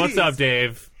 Dave Otis. What's up,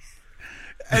 Dave?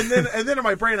 And then in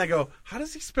my brain I go, how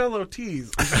does he spell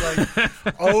Otis? Is it like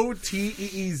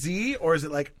O-T-E-E-Z or is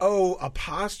it like O''T-A-T-E-A-S?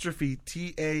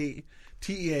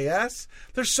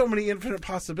 There's so many infinite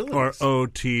possibilities. Or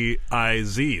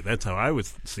O-T-I-Z. That's how I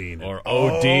was seeing it. Or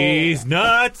OD's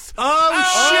nuts.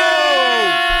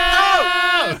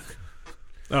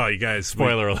 Oh, you guys.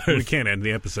 Spoiler alert. We can't end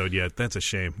the episode yet. That's a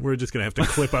shame. We're just going to have to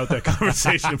clip out that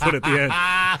conversation and put it at the end.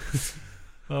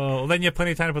 Oh, well, then you have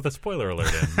plenty of time to put the spoiler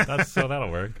alert in. So that'll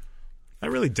work. I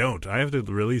really don't. I have to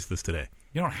release this today.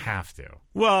 You don't have to.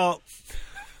 Well,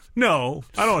 no,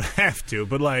 I don't have to,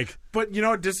 but like, But you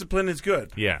know what? Discipline is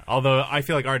good. Yeah, although I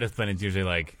feel like our discipline is usually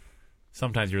like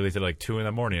sometimes you release it at like 2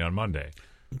 a.m. on Monday.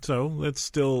 so that's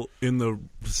still in the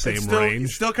same It range.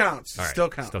 still counts. All right, Still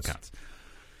counts. Still counts.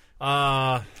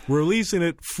 We're releasing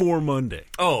it for Monday.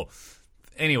 Oh,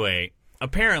 anyway,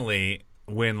 apparently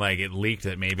when like it leaked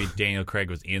that maybe Daniel Craig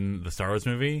was in the Star Wars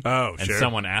movie, Oh, and sure.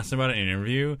 someone asked him about it in an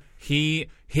interview,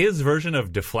 his version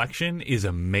of deflection is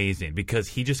amazing because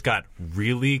he just got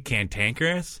really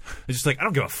cantankerous. It's just like, I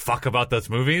don't give a fuck about those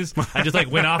movies. I just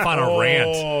like went off on a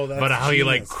rant that's about how he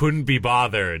like genius. couldn't be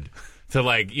bothered to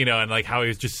like, you know, and like how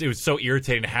it was so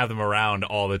irritating to have them around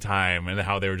all the time and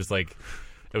how they were just like,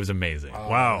 it was amazing.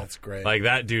 Wow, that's great. Like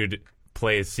that dude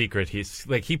plays secret.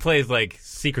 He plays like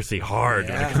secrecy hard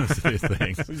when it comes to these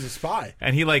things. He's a spy.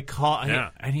 And he like Yeah.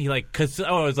 because it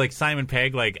was like Simon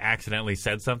Pegg like accidentally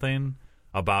said something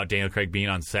about Daniel Craig being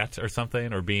on set or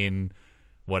something or being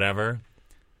whatever.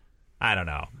 I don't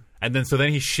know. And then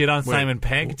he shit on Simon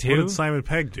Pegg too. What did Simon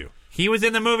Pegg do? He was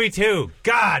in the movie too.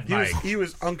 God, Mike. He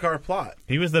was Unkar Plot.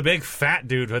 He was the big fat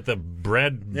dude with the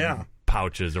bread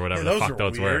pouches or whatever Yeah, the those fuck are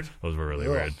those weird. were. Those were really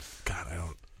Ugh. weird. God, I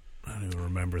don't even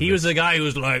remember. He was the guy who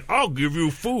was like, "I'll give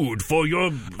you food for your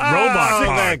robot that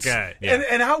parts." guy. Yeah.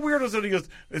 And how weird was it? He goes,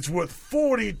 it's worth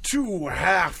 42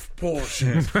 half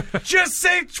portions. Just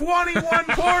say 21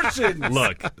 portions.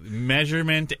 Look,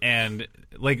 measurement and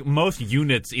like most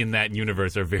units in that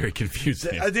universe are very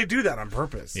confusing. They do that on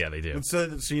purpose. Yeah, they do. And so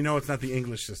you know it's not the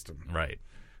English system. Right.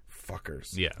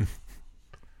 Fuckers. Yeah.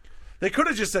 They could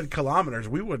have just said kilometers.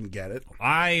 We wouldn't get it.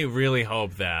 I really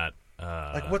hope that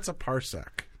Like, what's a parsec?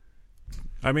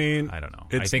 I mean, I don't know.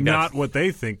 It's I think not that's- what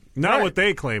they think, not Right. what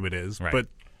they claim it is, Right. but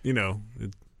you know,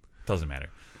 doesn't matter.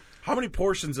 How many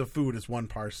portions of food is one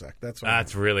parsec? That's what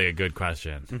That's really a good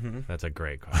question. That's a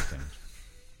great question.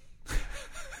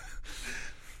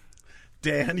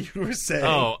 Dan, you were saying.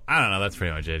 Oh, I don't know. That's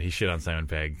pretty much it. He shit on Simon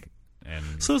Pegg, and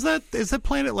so is that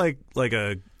planet like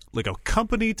a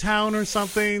company town or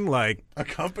something? Like, A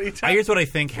company. here's what I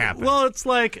think happened. well, it's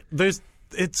like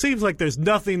it seems like there's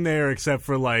nothing there except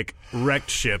for like wrecked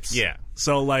ships. Yeah.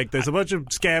 So like there's a bunch of I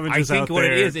scavengers think out what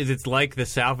there. it is it's like the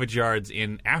salvage yards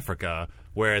in Africa,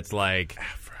 where it's like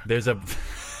there's a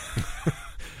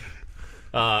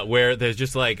where there's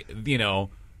just like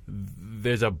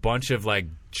there's a bunch of like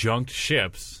junked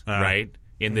ships right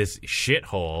in this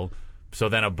shithole. So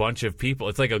then a bunch of people.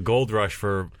 It's like a gold rush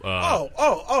for.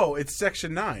 It's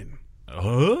Section 9.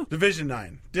 Huh? Division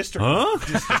 9. District 9.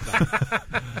 District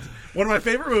 9. One of my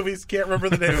favorite movies. Can't remember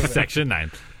the name of it. Section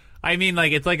 9. I mean,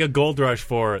 like, it's like a gold rush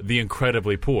for the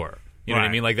incredibly poor. You know what I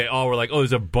Right. mean? Like, they all were like, oh,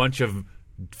 there's a bunch of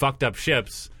fucked up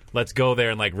ships. Let's go there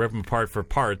and, like, rip them apart for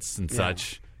parts and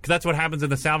such. Because that's what happens in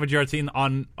the salvage yard scene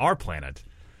on our planet.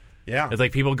 Yeah. It's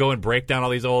like people go and break down all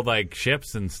these old, like,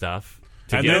 ships and stuff.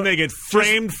 And then they get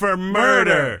framed for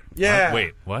murder. Yeah.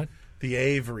 Wait, what? The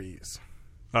Averys.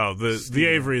 Oh, the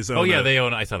Avery's own. Oh, yeah, they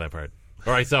own. I saw that part.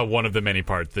 Or I saw one of the many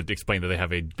parts that explained that they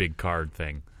have a big card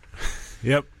thing.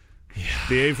 Yep.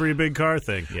 The Avery big car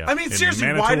thing. Yeah. I mean, In seriously,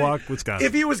 Manitowoc, Wisconsin.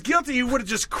 if he was guilty, he would have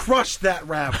just crushed that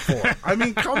RAV4. I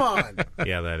mean, come on.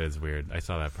 Yeah, that is weird. I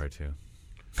saw that part, too.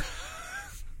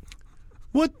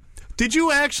 What? Did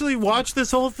you actually watch this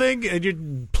whole thing and you're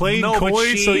playing No, but coy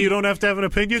she- so you don't have to have an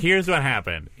opinion? Here's what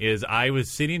happened: is I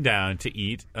was sitting down to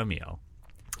eat a meal.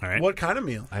 All right. What kind of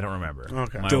meal? I don't remember.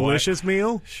 Okay. My Delicious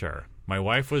meal? wife- sure. My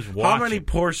wife was watching. How many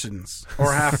portions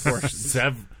or half portions?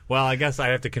 Well, I guess I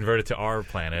have to convert it to our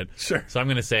planet. Sure. So I'm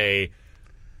going to say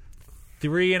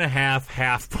 3.5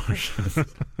 half portions.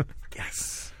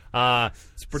 Yes.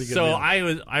 It's pretty good So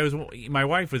meal. my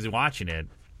wife was watching it,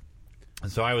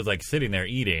 and so I was like sitting there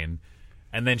eating,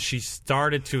 and then she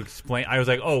started to explain. I was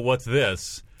like, "Oh, what's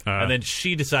this?" And then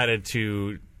she decided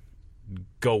to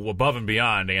go above and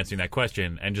beyond answering that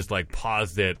question and just like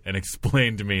paused it and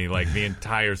explained to me like the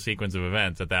entire sequence of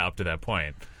events up to that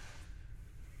point.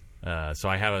 So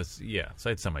I have so I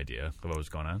had some idea of what was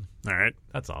going on. All right.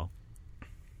 That's all.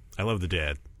 I love the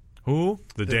dad. Who?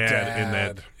 The dad in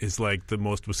that dad. is like the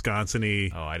most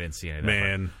Wisconsin-y Oh, I didn't see any of that.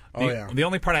 man. Oh, yeah. The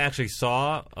only part I actually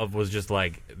saw of was just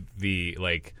like the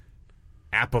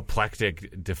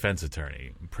apoplectic defense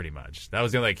attorney, pretty much. That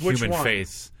was the only Which human one?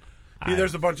 face. Yeah,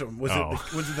 there's a bunch of them. Was Oh.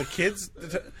 it the kids?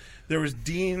 There was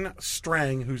Dean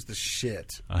Strang, who's the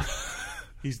shit.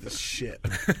 He's the shit.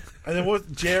 And then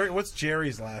what's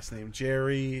Jerry's last name?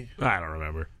 Jerry. I don't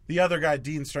remember. The other guy,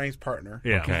 Dean Strang's partner.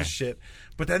 Yeah. Okay. He's the shit.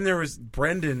 But then there was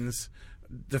Brendan's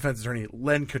defense attorney,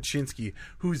 Len Kaczynski,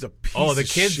 who's a piece Oh, the of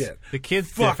kids! shit. The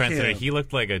kids' Fuck defense attorney. him. He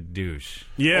looked like a douche.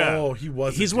 Yeah. Oh, he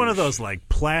was a He's one of douche. those like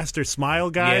plaster smile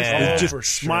guys. Yeah. That's Oh, just for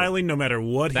sure. smiling no matter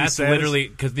what That's he says. literally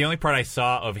because the only part I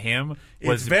saw of him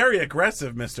was It's very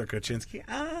aggressive, Mr. Kaczynski.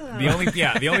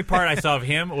 the only part I saw of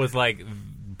him was like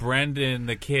Brendan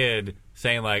the kid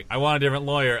saying like I want a different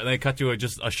lawyer, and then cut to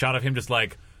just a shot of him just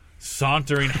like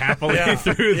sauntering happily Yeah.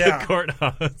 through Yeah. the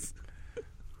courthouse.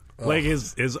 Like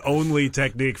his only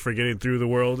technique for getting through the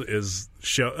world is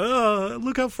show. Oh,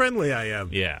 look how friendly I am.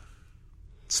 Yeah.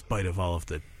 In spite of all of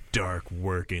the dark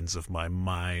workings of my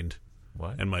mind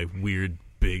What? and my weird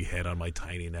big head on my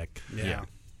tiny neck. Yeah.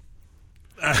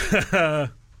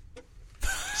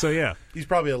 So yeah. He's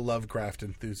probably a Lovecraft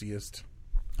enthusiast.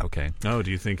 Okay. Oh, do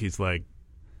you think he's like?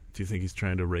 Do you think he's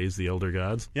trying to raise the elder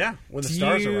gods? Yeah, when the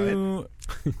stars are right.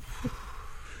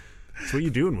 That's what you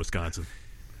do in Wisconsin.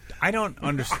 I don't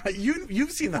understand.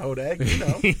 You've seen the Hodag, you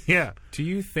know. Yeah. Do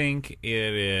you think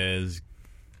it is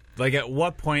like at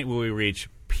what point will we reach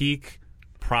peak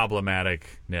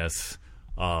problematicness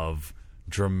of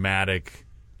dramatic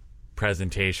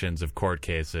presentations of court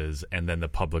cases and then the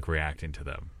public reacting to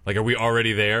them? Like, are we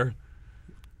already there?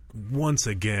 Once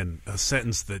again, a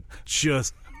sentence that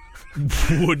just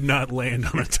would not land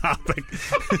on a topic.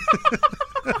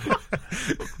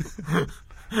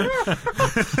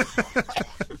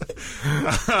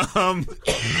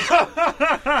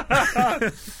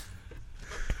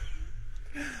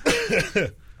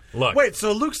 Look, Wait,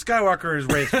 so Luke Skywalker is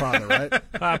Rey's father,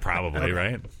 right? probably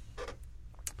right.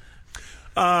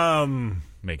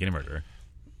 Making a murderer.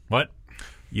 What?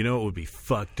 You know it would be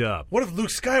fucked up. What if Luke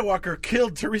Skywalker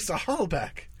killed Teresa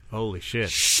Hollback? Holy shit.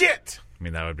 Shit! I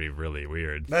mean, that would be really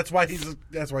weird. That's why he's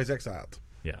exiled.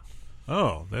 Yeah.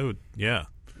 Oh, that would, yeah.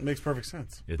 It makes perfect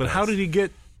sense. It But does. how did he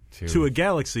get To- to a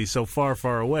galaxy so far,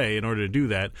 far away in order to do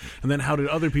that? And then how did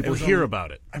other people was hear a-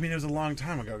 about it? I mean, it was a long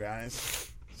time ago, guys.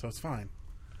 So it's fine.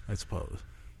 I suppose.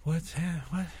 What?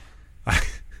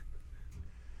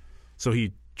 So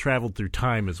he traveled through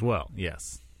time as well.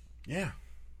 Yes. Yeah.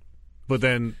 But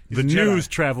then He's the a Jedi. news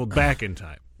traveled back in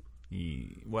time.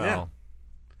 Well,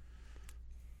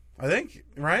 I think,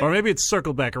 right? Or maybe it's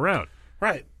circled back around.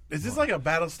 Right. Is this like a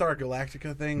Battlestar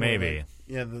Galactica thing? Maybe.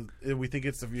 We think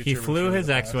it's the future. He but flew it's his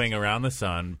the past. X-wing around the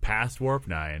sun past Warp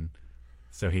 9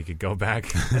 so he could go back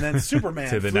And then Superman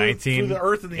to the flew the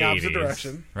Earth in the opposite 80s,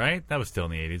 direction. Right? That was still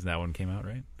in the 80s. That one came out,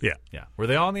 right? Yeah. Yeah. Were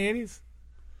they all in the 80s?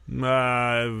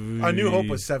 A New Hope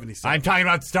was 77. I'm talking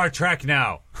about Star Trek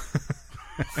now.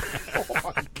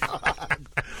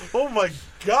 Oh my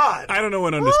God! I don't know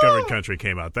when Undiscovered Country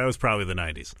came out. That was probably the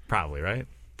 90s. Probably, right?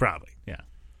 Probably. Yeah.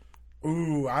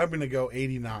 Ooh, I'm gonna go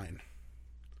 89.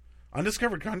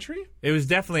 Undiscovered Country? It was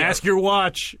definitely... Ask your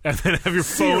watch and then have your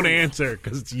phone answer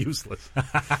because it's useless.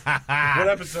 What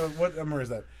episode? What number is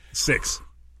that? 6.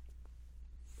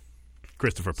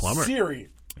 Christopher Plummer. Siri.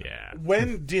 Yeah.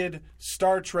 When did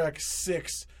Star Trek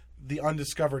 6: The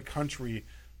Undiscovered Country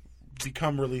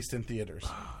become released in theaters?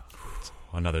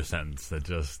 Another sentence that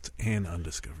just... An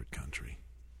undiscovered country.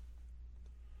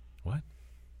 What?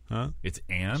 Huh? It's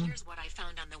Anne? Here's what I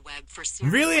found on the web for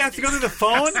Siri. Really? I have to go through the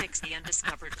Star phone? Trek 6: The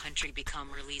Undiscovered Country become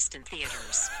released in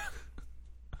theaters.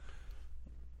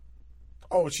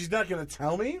 Oh, she's not gonna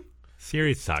tell me?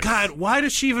 Siri sucks. God, why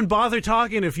does she even bother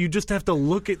talking if you just have to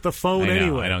look at the phone I know,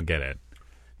 anyway? I don't get it.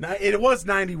 It was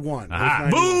 91. It was Ah.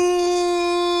 91.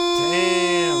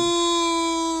 Damn.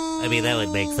 I mean, that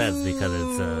would make sense because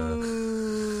it's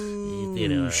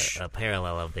a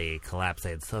parallel of the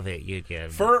collapsing Soviet Union.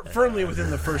 Firmly within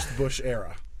the first Bush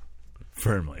era.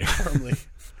 Firmly. Firmly.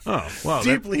 Oh, wow.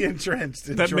 Deeply entrenched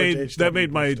in That George made H. that W.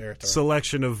 made my Bush territory.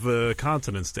 selection of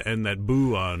consonants to end that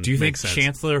boo on. Do you think make sense.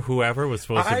 Chancellor whoever was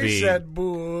supposed to I be... said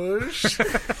Bush.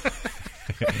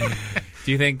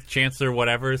 Do you think Chancellor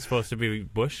whatever is supposed to be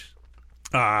Bush?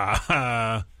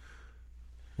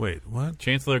 Wait, what?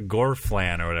 Chancellor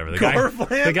Gorflan or whatever.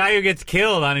 Gorflan? The guy who gets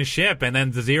killed on his ship and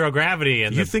then the zero gravity.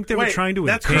 And You the, think they were Wait, trying to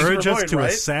that's encourage Christopher us Lloyd, to right?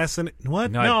 assassinate?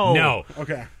 What? No.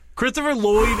 Okay. Christopher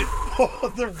Lloyd.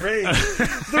 Oh, the rage.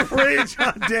 The rage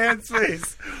on Dan's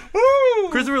face. Woo!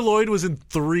 Christopher Lloyd was in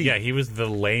 3. Yeah, he was the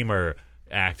lamer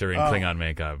actor in Klingon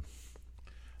makeup.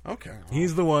 Okay.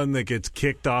 He's the one that gets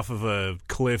kicked off of a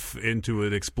cliff into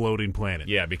an exploding planet.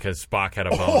 Yeah, because Spock had a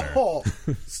boner. Oh,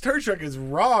 Star Trek is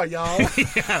raw, y'all.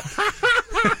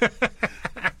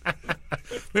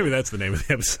 Maybe that's the name of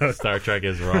the episode. Star Trek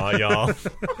is raw, y'all.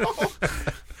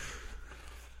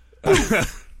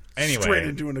 Anyway, Straight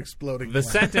into an exploding the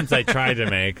planet. sentence I tried to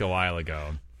make a while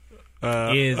ago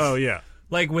is... Oh, yeah.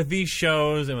 like with these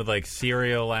shows and with like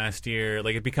Serial last year,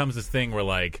 like it becomes this thing where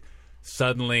like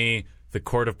suddenly the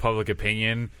court of public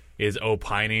opinion is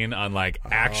opining on like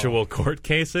actual court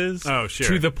cases. Oh, sure.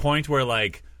 To the point where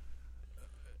like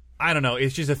I don't know,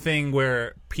 it's just a thing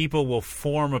where people will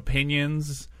form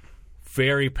opinions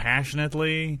very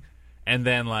passionately and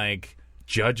then like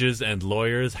judges and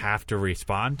lawyers have to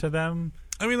respond to them.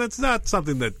 I mean, that's not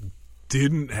something that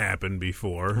didn't happen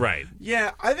before. Right.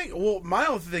 Yeah, I think. Well, my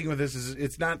whole thing with this is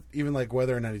it's not even like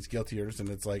whether or not he's guilty or innocent.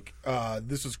 It's like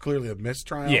this was clearly a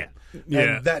mistrial. Yeah. Yeah.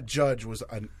 And that judge was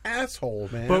an asshole,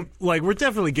 man. But, like, we're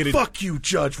definitely getting... Fuck you,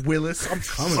 Judge Willis. I'm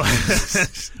coming.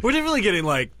 We're definitely getting,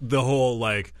 like, the whole,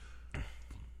 like,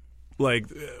 we're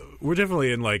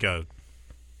definitely in, like, a...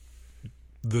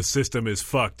 The system is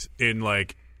fucked in,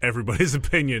 like, everybody's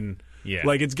opinion. Yeah.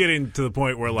 Like, it's getting to the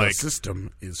point where, The like...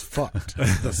 system is fucked.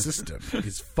 The system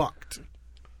is fucked.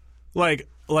 Like,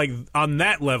 on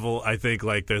that level, I think,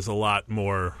 like, there's a lot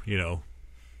more, you know,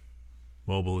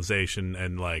 mobilization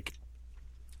and, like...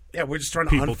 Yeah, we're just trying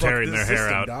to People unfuck tearing this their hair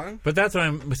system, out. dog. But that's what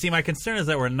I'm... See, my concern is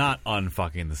that we're not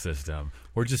unfucking the system.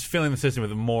 We're just filling the system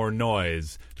with more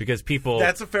noise because people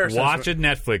That's a fair watch assessment. a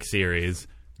Netflix series,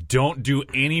 don't do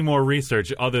any more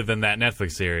research other than that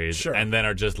Netflix series, Sure. and then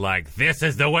are just like, this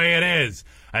is the way it is,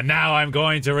 and now I'm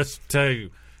going to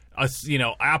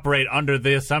operate under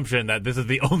the assumption that this is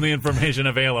the only information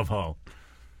available.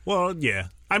 Well, yeah.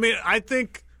 I mean, I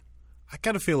think... I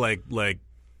kind of feel like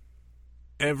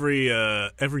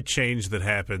every change that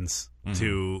happens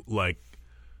to, like,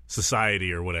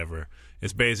 society or whatever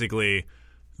is basically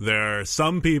there are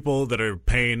some people that are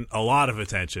paying a lot of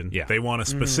attention. Yeah. They want a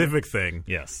specific thing.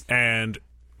 Yes. And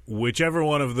whichever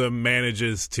one of them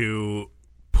manages to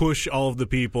push all of the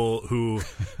people who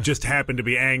just happen to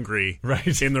be angry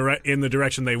Right. in the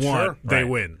direction they want, Sure. they Right.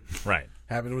 win. Right.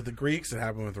 Happened with the Greeks. It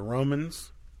happened with the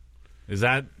Romans. Is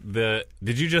that the...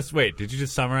 Did you just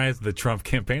summarize the Trump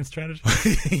campaign strategy?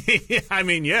 I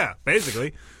mean, yeah,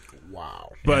 basically.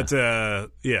 Wow. But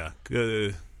yeah,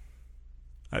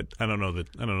 I don't know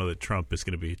that Trump is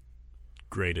going to be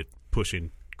great at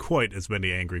pushing quite as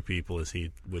many angry people as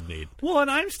he would need. Well,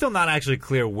 and I'm still not actually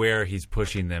clear where he's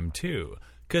pushing them to.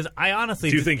 Because I honestly...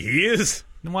 Do you think he is?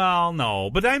 Well, no.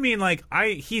 But I mean, like,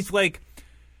 he's like...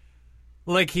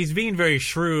 like he's being very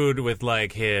shrewd with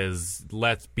like his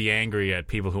 "let's be angry at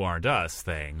people who aren't us"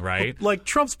 thing, right? Like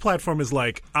Trump's platform is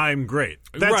like, I'm great.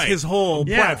 That's Right. his whole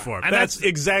Yeah. platform. And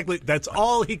That's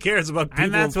all he cares about people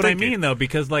And that's what I thinking. mean, though,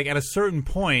 because like at a certain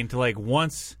point, like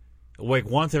once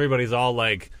everybody's all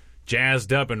like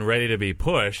jazzed up and ready to be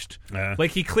pushed,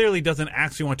 like he clearly doesn't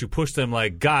actually want to push them.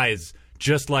 Like, guys,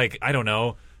 just like I don't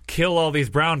know, kill all these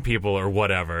brown people or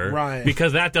whatever, Right.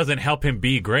 Because that doesn't help him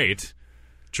be great.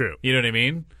 True. You know what I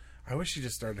mean? I wish he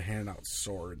just started handing out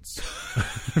swords.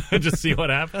 Just see what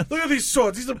happens. Look at these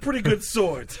swords. These are pretty good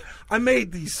swords. I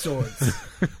made these swords.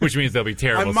 Which means they'll be I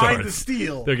terrible mined the swords.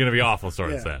 steel. They're going to be awful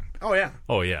swords Yeah. then. Oh yeah.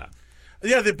 Oh yeah.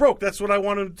 Yeah, they broke. That's what I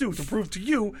wanted to do, to prove to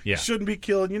you Yeah. you shouldn't be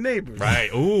killing your neighbors. Right.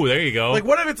 Ooh, there you go. Like,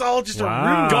 what if it's all just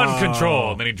Wow. a ruse? Gun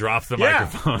control. And then he drops the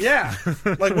microphone. Yeah.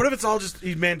 Like, what if it's all just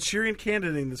he's Manchurian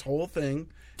candidating this whole thing?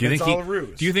 Do you and think it's all a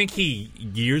ruse? Do you think he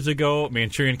years ago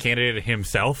Manchurian candidated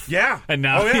himself? Yeah. And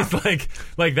now Oh, yeah. he's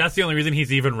like that's the only reason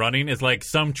he's even running is like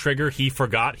some trigger he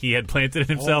forgot he had planted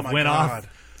in himself Oh, my went God. off.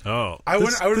 Oh, I wonder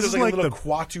this if there's is like a little the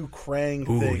Quatu Krang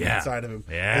Ooh, thing yeah. inside of him.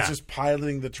 Yeah. It's just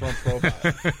piloting the Trump robot.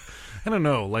 I don't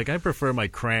know. Like, I prefer my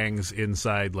Krangs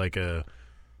inside like the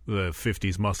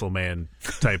 50s muscle man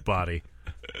type body.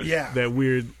 Yeah. That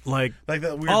weird, like Like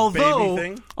that weird baby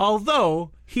thing.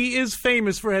 Although he is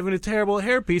famous for having a terrible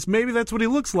hairpiece, maybe that's what he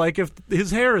looks like if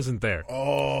his hair isn't there.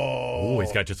 Oh,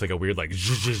 he's got just like a weird like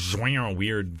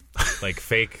weird like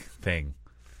fake thing.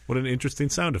 What an interesting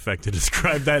sound effect to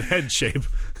describe that head shape.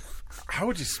 How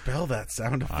would you spell that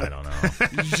sound effect? I don't know.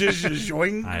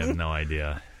 Zoing? I have no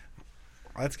idea.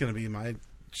 That's going to be my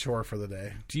chore for the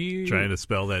day. Do you Trying to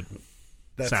spell that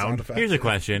That Sound. effect. Here's a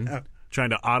question. trying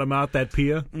to autumn out that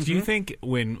Pia. Do you think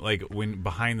when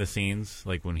behind the scenes,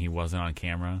 like when he wasn't on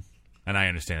camera, and I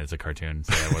understand it's a cartoon,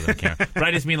 so I wasn't on camera, but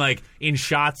I just mean like in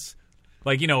shots,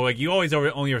 like, you know, like you always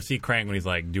only ever see Krang when he's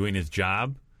like doing his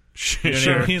job. You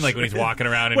know what I mean? Like when he's walking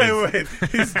around and Wait.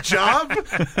 His job?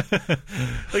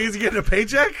 Like, is he getting a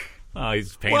paycheck?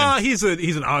 he's paying Well, him. he's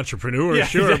an entrepreneur, Yeah,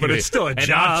 sure, exactly. but it's still a An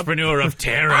job. entrepreneur of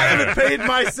terror. I haven't paid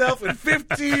myself in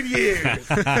 15 years.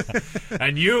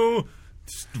 And you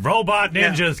robot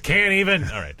ninjas can't even.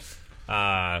 All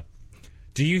right.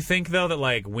 Do you think though that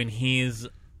like when he's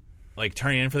like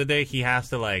turning in for the day, he has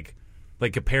to like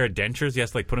a pair of dentures? He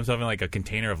has to like put himself in like a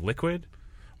container of liquid?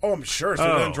 Oh, I'm sure. So it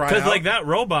doesn't dry Because out. like that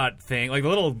robot thing, like the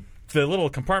little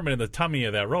compartment in the tummy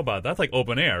of that robot, that's like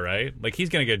open air, right? Like he's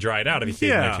gonna get dried out if he stays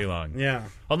in there Yeah. too long. Yeah.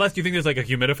 Unless you think there's like a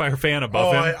humidifier fan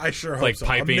above Oh, him. I sure hope like so.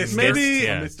 piping. A mister. Maybe-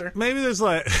 yeah. A mister. Maybe there's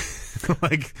like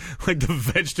like the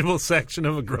vegetable section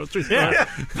of a grocery store. Yeah.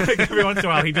 Like every once in a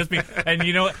while he'd just be and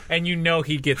you know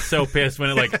he'd get so pissed when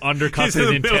it like undercuts He's his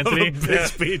in the middle of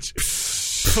intensity. a big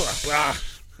speech.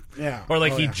 Yeah. Or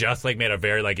like Oh, he yeah. just like made a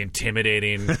very like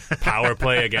intimidating power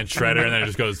play against Shredder and then it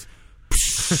just goes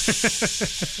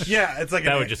Yeah, it's like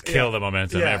that would just kill the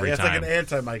momentum every it's time. like an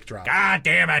anti-mic drop. God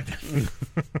damn it.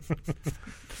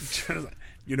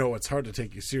 You know, it's hard to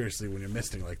take you seriously when you're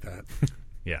misting like that.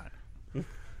 Yeah.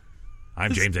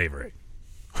 I'm James Avery.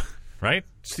 Right?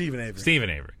 Stephen Avery. Stephen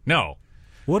Avery. No.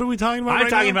 What are we talking about? I'm right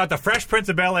talking now? about the Fresh Prince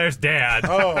of Bel-Air's dad,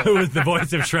 Oh. who is the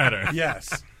voice of Shredder.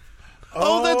 Yes.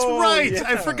 Oh, that's right. yes.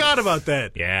 I forgot about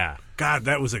that. Yeah. God,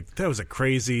 that was a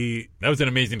crazy. That was an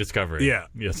amazing discovery. Yeah.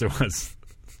 Yes, it was.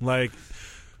 Like,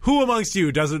 who amongst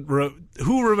you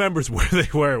who remembers where they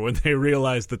were when they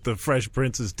realized that the Fresh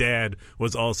Prince's dad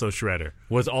was also Shredder?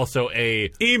 Was also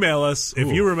a Email us if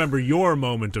Ooh. you remember your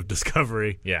moment of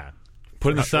discovery. yeah.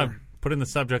 Put in the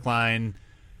subject line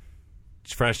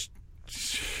fresh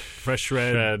Shred.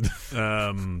 shred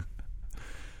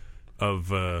Of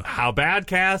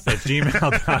howbadcast at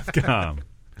gmail.com.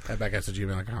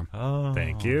 Headbackast@gmail.com.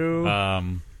 thank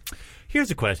you.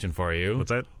 Here's a question for you. What's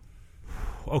that?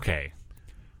 Okay.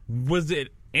 Was it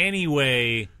any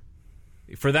way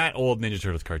for that old Ninja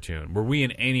Turtles cartoon, were we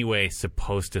in any way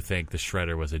supposed to think the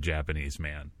Shredder was a Japanese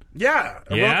man? Yeah.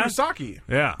 Yeah? Kurosaki.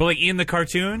 Yeah. But like in the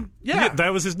cartoon? Yeah.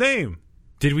 That was his name.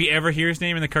 Did we ever hear his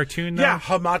name in the cartoon though? Yeah.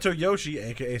 Hamato Yoshi,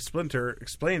 a.k.a. Splinter,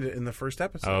 explained it in the first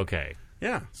episode. Okay.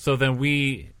 Yeah. So then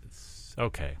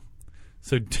okay.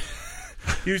 So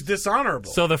He was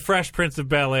dishonorable. so the Fresh Prince of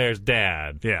Bel-Air's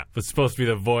dad Yeah. was supposed to be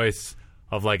the voice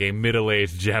of like a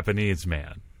middle-aged Japanese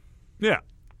man. Yeah.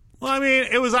 Well, I mean,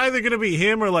 it was either going to be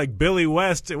him or like Billy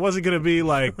West. It wasn't going to be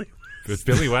like Was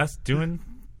Billy West doing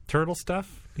turtle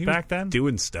stuff he back was then?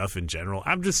 doing stuff in general.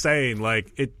 I'm just saying,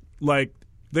 like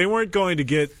they weren't going to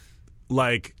get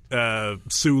like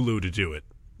Sulu to do it.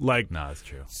 Like No, that's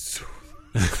true.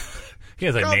 He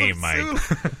has a Call name, them Mike.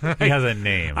 soup. He has a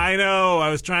name. I know. I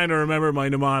was trying to remember my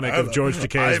mnemonic of George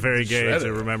Takei is I'm very gay to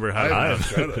Shredder. remember how I'm to.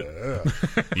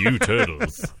 Shredder, You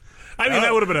turtles. I mean,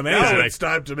 that would have been yeah. amazing. Now it's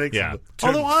time to make Yeah. some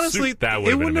Although turtle honestly, soup. That it would've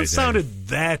been wouldn't have amazing. sounded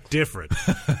that different.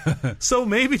 So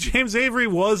maybe James Avery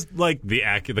was like The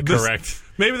this- correct.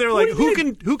 Maybe they're like,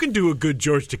 who can do a good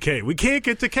George Takei? We can't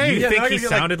get Takei. You Yeah, think they're he not gonna get,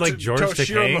 sounded like George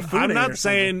Toshiro Takei? Mifune I'm or not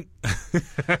saying.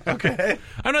 Okay.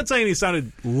 I'm not saying he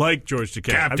sounded like George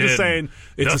Takei. I'm Captain, just saying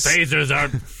the it's phasers are.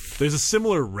 there's a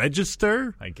similar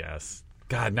register. I guess.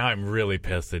 God, now I'm really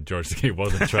pissed that George Takei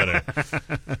wasn't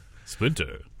Shredder.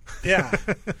 Splinter, Yeah.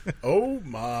 Oh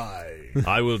my.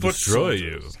 I will Foot destroy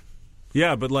soldiers. you.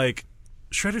 Yeah, but like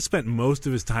Shredder spent most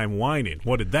of his time whining.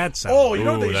 What did that sound? Oh, like? you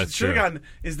know Ooh, what they that's should have true. gotten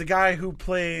is the guy who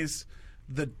plays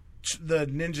the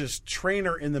ninja's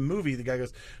trainer in the movie. The guy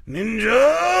goes,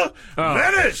 "Ninja,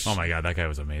 vanish!" Oh my god, that guy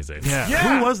was amazing. Yeah.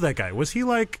 Yeah. Who was that guy? Was he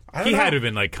like? I don't He know. had to have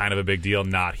been like kind of a big deal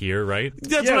not here, right?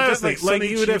 That's Yeah, what I was just like thinking. Like Sonny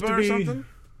he would have Chiba to or be. something.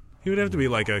 He would have to be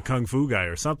like a kung fu guy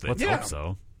or something. Let's Yeah. hope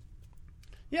so.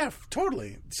 Yeah,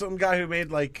 totally. Some guy who made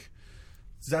like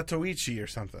Zatoichi or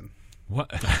something. What?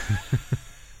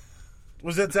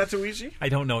 Was that Zatoichi? I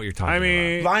don't know what you're talking I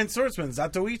mean, Blind Swordsman,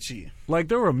 Zatoichi. like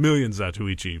there were a million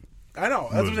Zatoichi. I know.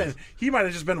 That's what I'm saying. He might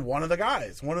have just been one of the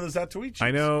guys, one of the Zatoichis.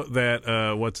 I know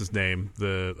that what's his name?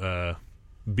 The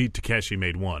Beat Takeshi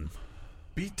made one.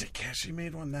 Beat Takeshi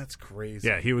made one. That's crazy.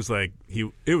 Yeah, he was like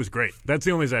It was great. That's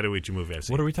the only Zatoichi movie I've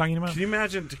seen. What are we talking about? Can you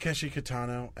imagine Takeshi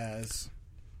Kitano as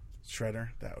Shredder?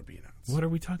 That would be nuts. What are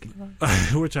we talking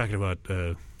about? We're talking about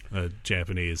a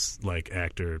Japanese like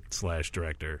actor /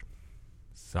 director.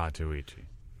 Satoichi.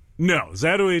 No,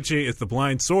 Zatoichi is the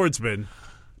blind swordsman.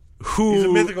 Who? He's a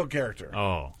mythical character.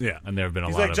 Oh, Yeah. And there have been a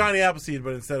He's lot like of Johnny Appleseed,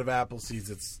 but instead of apple seeds,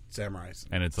 it's samurais.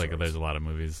 and it's like swords. there's a lot of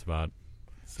movies about.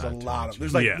 There's a lot of.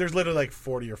 There's There's literally like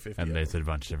 40 or 50. and of there's them. a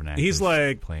bunch of different actors. He's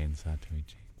like- playing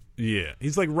Satoichi. Yeah,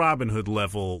 he's like Robin Hood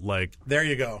level, like There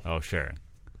you go. Oh sure,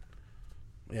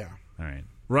 Yeah. all right,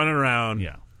 running around,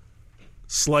 yeah.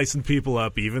 slicing people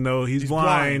up, even though he's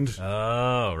blind.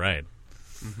 Oh right.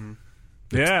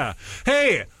 Yeah.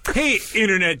 Hey,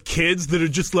 internet kids that are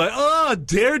just like, oh,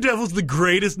 Daredevil's the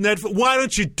greatest Netflix. Why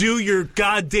don't you do your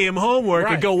goddamn homework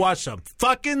and Right. go watch some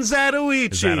fucking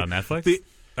Zatoichi? Is that on Netflix?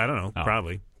 I don't know. Oh.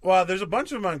 Probably. Well, there's a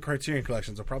bunch of them on Criterion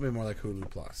Collections. So probably more like Hulu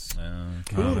Plus.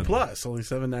 Hulu Plus, only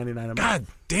 $7.99 a month. God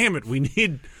damn it! We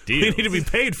need Deals. to be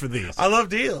paid for these. I love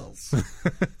deals.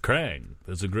 Craig,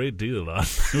 there's a great deal on.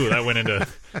 Ooh, that went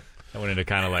into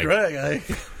kind of like Greg,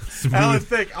 Alan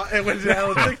Thicke. It went into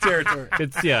Alan Thicke territory.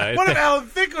 it's yeah. What if It's, Alan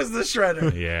Thicke was the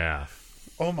Shredder? yeah.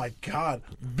 Oh my God.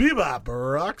 Bebop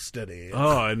Rocksteady.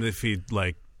 Oh, and if he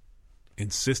like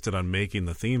insisted on making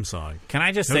the theme song, Can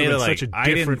I just That say would've that been like such a I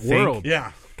didn't different think, world.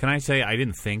 Yeah. Can I say I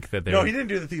didn't think that there? No, he didn't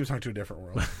do the theme song to A Different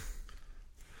World.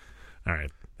 all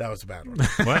right. That was a bad one.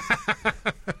 What?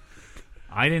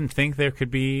 I didn't think there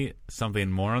could be something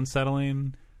more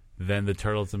unsettling than the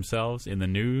Turtles themselves in the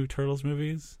new Turtles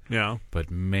movies. Yeah.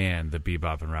 But man, the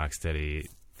Bebop and Rocksteady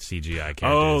CGI characters.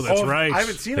 Oh, that's Oh, right. I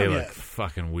haven't seen they them look yet.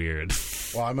 fucking weird.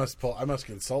 Well, I must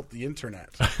consult the internet.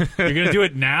 You're gonna do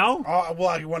it now? Well,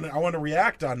 I want to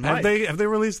react on Mike. Have they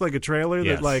released like a trailer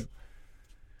Yes. that like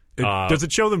does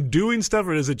it show them doing stuff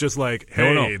or is it just like,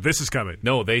 hey, No. this is coming?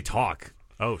 No, they talk.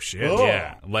 Oh shit. Oh.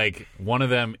 Yeah, like one of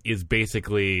them is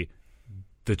basically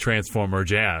the Transformer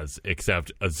Jazz,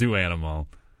 except a zoo animal.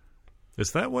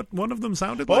 Is that what one of them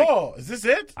sounded like? Oh, is this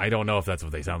it? I don't know if that's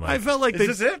what they sound like. I felt like Is they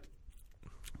this it?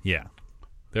 Yeah,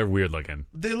 they're weird looking.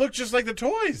 They look just like the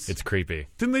toys. It's creepy.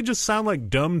 didn't they just sound like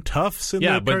dumb toughs in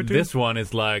Yeah, the but cartoon? this one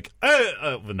is like,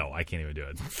 no, I can't even do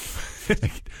it.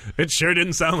 It sure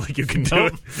didn't sound like you can do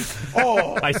it.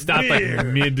 Oh, I stopped weird. like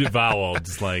mid vowel,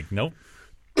 just like, nope.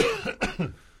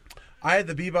 I had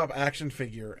the Bebop action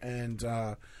figure, and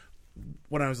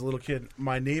when I was a little kid,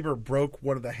 my neighbor broke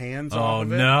one of the hands off Oh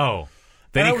of it. no.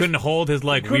 Then And he I was- couldn't hold his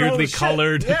like couldn't hold weirdly his shit.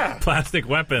 colored Yeah. plastic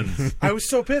weapons. I was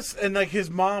so pissed, and like his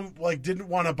mom like didn't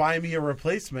want to buy me a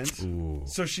replacement,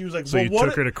 so she was like, So well, you what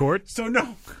took her to court? So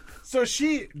no, so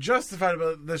she justified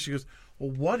about this. She goes,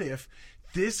 well, what if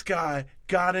this guy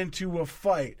got into a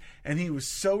fight and he was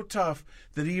so tough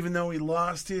that even though he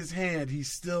lost his hand, he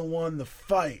still won the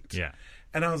fight? Yeah.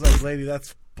 And I was like, lady,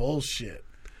 that's bullshit.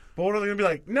 But what are they gonna be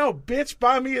like? No, bitch,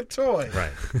 buy me a toy.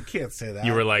 Right. You can't say that.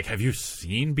 You were like, have you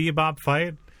seen Bebop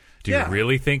fight? Do you Yeah.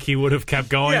 really think he would have kept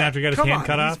going Yeah, after he got his come hand on,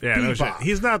 cut he's off? Yeah, no shit. Bebop.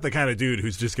 He's not the kind of dude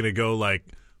who's just going to go like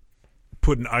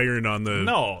put an iron on the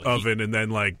No, he- oven and then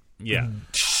like Yeah.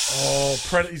 oh,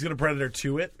 he's gonna Predator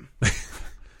to it.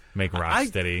 Make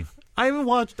Rocksteady. I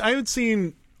haven't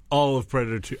seen all of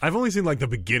Predator 2. I've only seen like the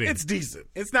beginning. It's decent.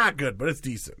 It's not good, but it's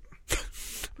decent.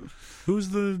 Who's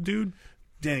the dude?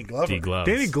 Danny Glover. D Gloves.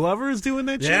 Danny Glover is doing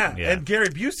that Yeah, Yeah. and Gary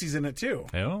Busey's in it too.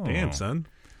 Oh. shit? Damn, son.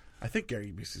 I think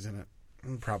Gary Busey's in it.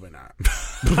 Probably not.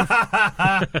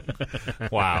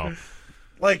 Wow.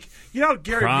 Like, you know,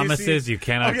 Gary Promises Busey, you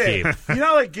cannot keep. You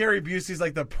know, like Gary Busey's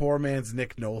like the poor man's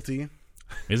Nick Nolte.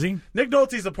 Is he? Nick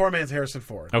Nolte's the poor man's Harrison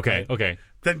Ford. Okay. Okay.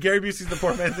 Then Gary Busey's the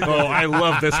poor man's Nick Oh, Nolte. I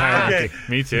love this hierarchy. Okay.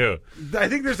 Me too. I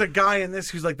think there's a guy in this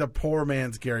who's like the poor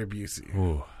man's Gary Busey.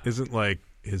 Ooh. Isn't like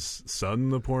his son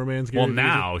the poor man's Gary Well, Busey?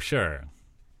 now, sure.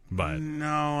 But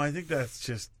No, I think that's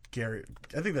just Gary.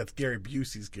 I think that's Gary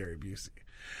Busey's Gary Busey.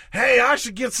 Hey, I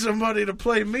should get somebody to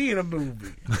play me in a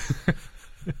movie.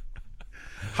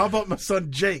 How about my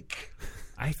son Jake?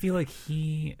 I feel like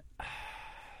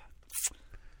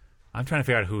I'm trying to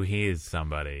figure out who he is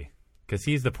somebody. Because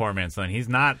he's the poor man's son. He's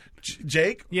not...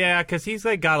 Jake? Yeah, because he's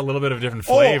like got a little bit of different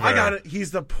Oh, flavor. I got it.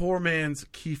 He's the poor man's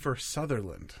Kiefer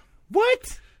Sutherland.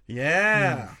 What?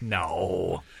 Yeah.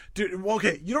 No. Dude, well,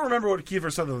 okay, you don't remember what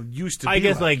Kiefer Sutherland used to be I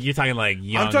guess like you're talking like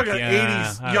young... I'm talking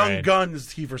yeah, 80s all Young right.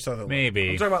 Guns Kiefer Sutherland. Maybe.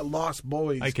 I'm talking about Lost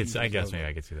Boys. I guess Kiefer maybe Sutherland.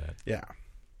 I could see that. Yeah.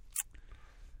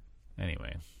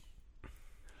 Anyway.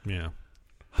 Yeah.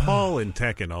 Paul in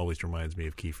Tekken always reminds me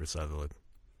of Kiefer Sutherland.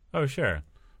 Oh, sure.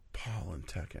 Paul and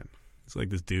Tekken. It's like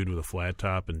this dude with a flat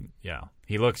top and Yeah.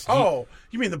 He looks... Oh,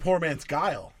 you mean the poor man's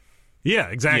Guile? yeah,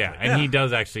 exactly. Yeah, and he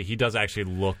does actually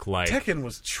look like... Tekken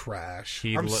was trash.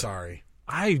 He I'm lo- sorry.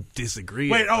 I disagree.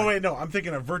 Wait, no. I'm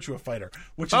thinking of Virtua Fighter,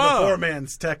 which is the Oh. poor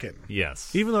man's Tekken.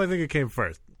 Yes. Even though I think it came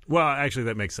first. Well, actually,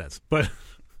 that makes sense. But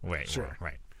Wait, Sure.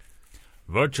 right.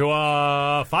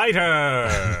 Virtua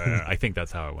Fighter! I think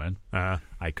that's how it went.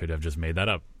 I could have just made that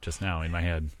up just now in my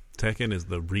head. Tekken is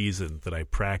the reason that I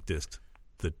practiced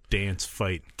the dance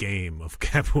fight game of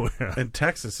capoeira. And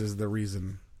Texas is the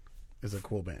reason is a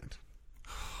cool band.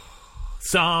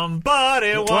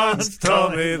 Somebody Once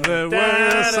told me there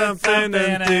was something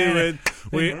to do it.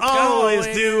 We always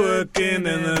do again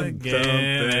and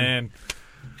again.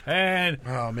 And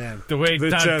Oh man. the wait The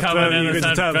time chef, coming you and the can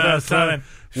sun talk about sun.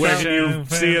 Where can you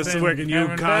see us? Where can you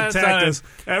contact us?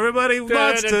 Everybody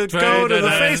wants to go to the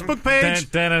Facebook page.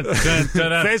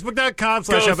 Facebook.com/a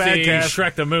Go see badcast.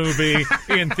 Shrek the movie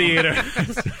in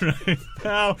theaters right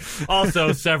now.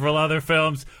 Also, several other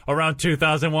films. Around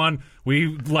 2001, we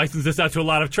licensed this out to a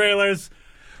lot of trailers.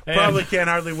 And Probably can't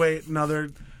hardly wait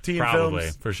another teen probably,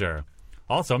 films. for sure.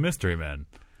 Also, Mystery Men.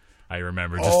 I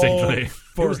remember distinctly.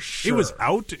 For sure. It was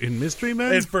out in Mystery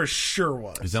Men? It for sure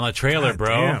was. It was in the trailer, God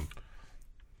bro. damn.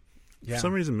 Yeah. For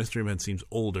some reason, Mystery Men seems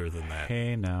older than that.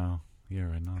 Hey, now you're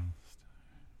a no.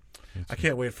 I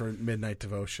can't wait for Midnight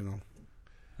Devotional.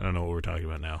 I don't know what we're talking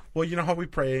about now. Well, you know how we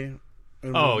pray.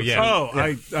 and Oh, we- yeah. Oh,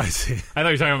 I see. I thought you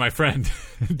were talking about my friend,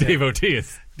 Dave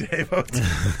Otis. Dave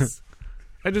Otis.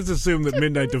 I just assumed that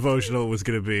Midnight Devotional was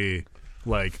going to be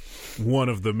like one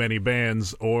of the many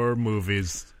bands or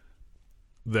movies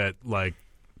that like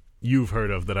you've heard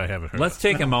of that I haven't heard Let's of.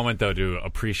 take a moment, though, to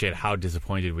appreciate how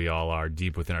disappointed we all are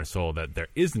deep within our soul that there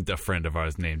isn't a friend of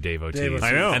ours named Dave Otis. Dave Otis.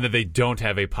 I know. And that they don't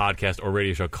have a podcast or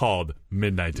radio show called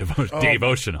Midnight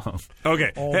Devotional.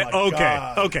 Okay. Oh my okay.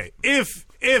 God. Okay.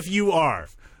 If you are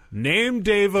named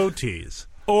Dave Otis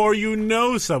or you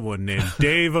know someone named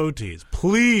Dave Otis,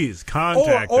 please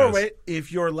contact or us. wait,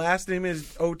 if your last name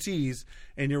is Otis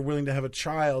and you're willing to have a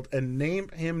child and name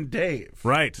him Dave.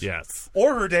 Right. Yes.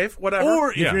 Or her Dave, whatever.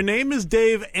 Or if Yeah. your name is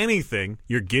Dave anything,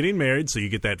 you're getting married, so you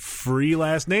get that free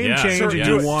last name Yeah. change Sure, and do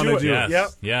you it, want to do it. do Yes. it. Yep.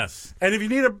 Yes. And if you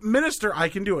need a minister, I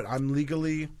can do it. I'm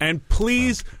legally. And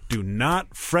please do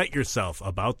not fret yourself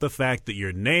about the fact that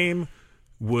your name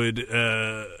would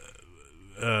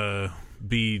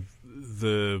be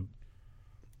the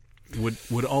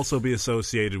would also be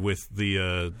associated with the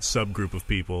subgroup of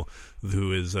people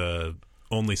who is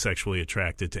only sexually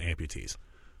attracted to amputees.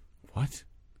 What?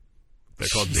 They're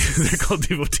called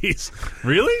devotees.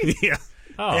 Really? Yeah.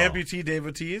 Oh. Amputee Dave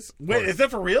Otis. Wait, is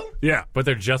that for real? Yeah. But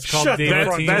they're just called Shut the Dave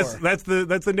front Otis? door.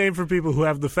 That's the name for people who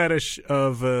have the fetish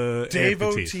of Dave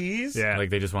amputees. Otis? Yeah. Like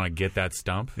they just want to get that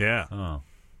stump? Yeah. Oh.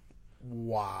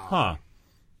 Wow. Huh.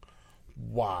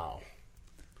 Wow.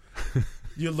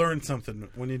 You learn something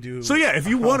when you do. So yeah, if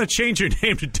you want to change your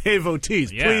name to Dave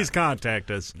Otis, Yeah. please contact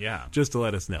us. Yeah. Just to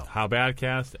let us know.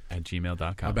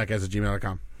 Howbadcast@gmail.com.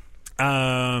 backcast@gmail.com.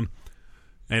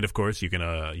 And of course, you can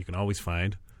always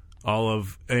find all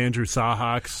of Andrew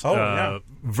Sahak's Oh, yeah.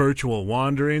 virtual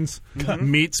wanderings,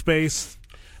 Meat Space.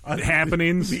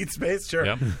 happenings. Meat Space, sure.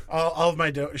 Yep. All of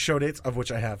my show dates, of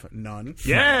which I have none.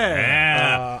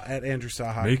 Yeah. At Andrew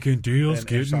Sahak. Making deals, and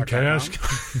getting AndrewSahak.com.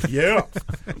 cash. Yeah.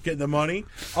 Getting the money.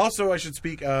 Also, I should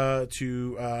speak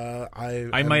to...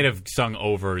 I might have sung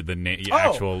over the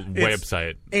actual it's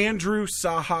website.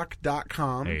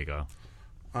 AndrewSahak.com. There you go.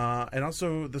 And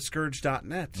also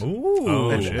thescourge.net. Ooh.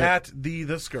 And shit. at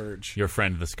the Scourge. Your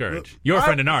friend, the Scourge. Your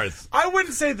friend and ours. I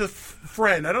wouldn't say the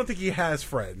friend. I don't think he has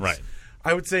friends. Right.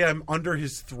 I would say I'm under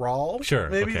his thrall. Sure,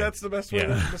 Maybe okay. that's the best way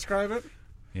Yeah. to describe it.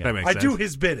 Yeah. That makes I sense. do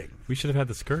his bidding. We should have had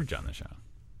the Scourge on the show.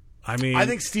 I mean, I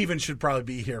think Steven should probably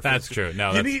be here. That's true.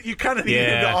 No, you kind of need him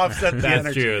to yeah, offset the that's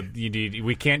energy. true. You need.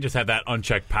 We can't just have that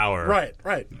unchecked power. Right.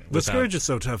 the without- Scourge is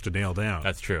so tough to nail down.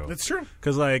 That's true. That's true.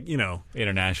 Because,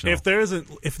 International. if there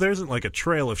isn't like a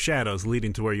trail of shadows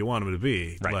leading to where you want them to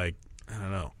be, Right. like, I don't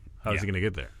know, how's he going to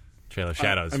get there? Trail of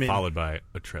Shadows I mean- followed by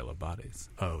a Trail of Bodies.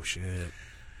 Oh shit!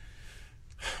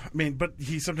 I mean, but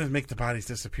he sometimes makes the bodies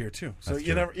disappear too. So That's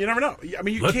you true. never know. I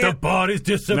mean, you Let the can't. bodies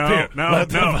disappear. No, Let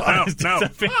the bodies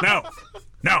disappear.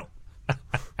 no.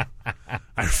 I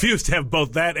refuse to have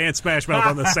both that and Smash Mouth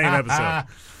on the same episode.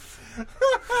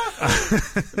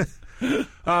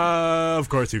 Of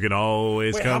course, you can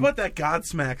always Wait, come. how about that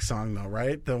Godsmack song though?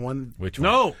 Right, the one. Which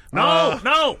one?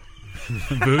 No.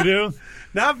 Voodoo?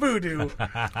 Not Voodoo.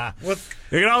 What?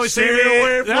 You can always see Stay me.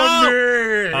 away from me.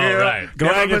 Oh, right.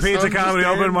 Galactic Never Pizza Comedy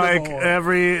open mic misunderstand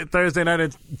every Thursday night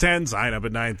at 10. Sign up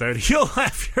at 9:30. You'll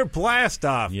have your blast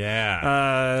off.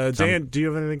 Yeah. Dan, do you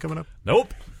have anything coming up?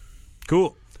 Nope.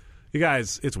 Cool. You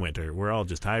guys, it's winter. We're all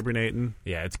just hibernating.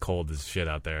 Yeah, it's cold as shit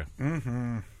out there.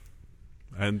 And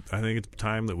I think it's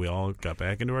time that we all got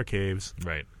back into our caves.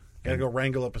 Right. Gotta go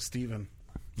wrangle up a Steven.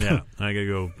 Yeah. I gotta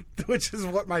go. Which is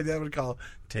what my dad would call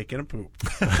taking a poop.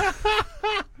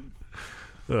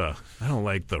 I don't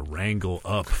like the wrangle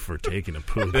up for taking a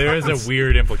poop. There is a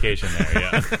weird implication there,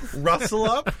 yeah. Rustle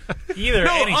up? Either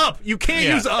any up. You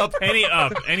can't use up. Any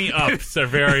ups are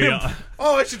very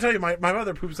Oh, I should tell you, my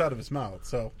mother poops out of his mouth,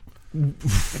 so.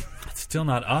 it's still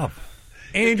not up.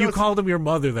 And you called him your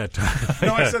mother that time.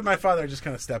 No, I said my father just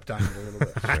kind of stepped on it a little bit.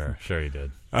 Sure he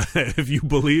did. If you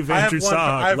believe I have Andrew one- I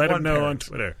Sahak, have let him one know on parent.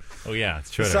 Twitter. Oh yeah, it's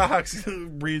Twitter.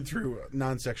 Sahaks read through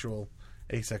non-sexual,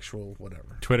 asexual,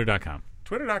 whatever. Twitter.com.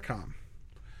 Twitter.com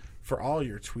for all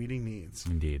your tweeting needs.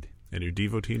 Indeed. And your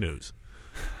devotee news.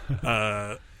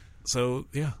 So,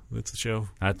 yeah, that's the show.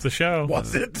 That's the show.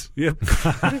 Was it? Yep.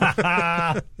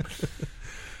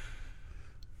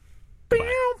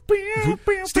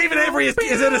 Stephen Avery is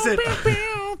innocent.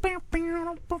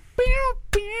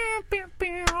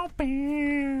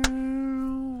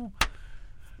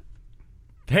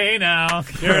 Hey now,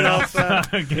 you're an alpha.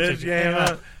 Get your game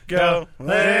up. Go.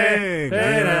 Hey, Hey good,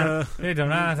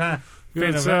 now.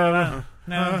 good son.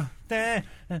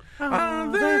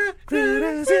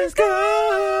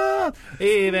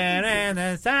 Even in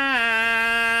the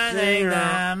sun,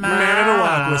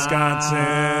 Manitowoc, Wisconsin.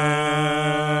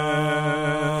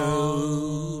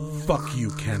 Fuck you,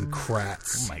 Ken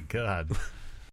Kratz. Oh my god.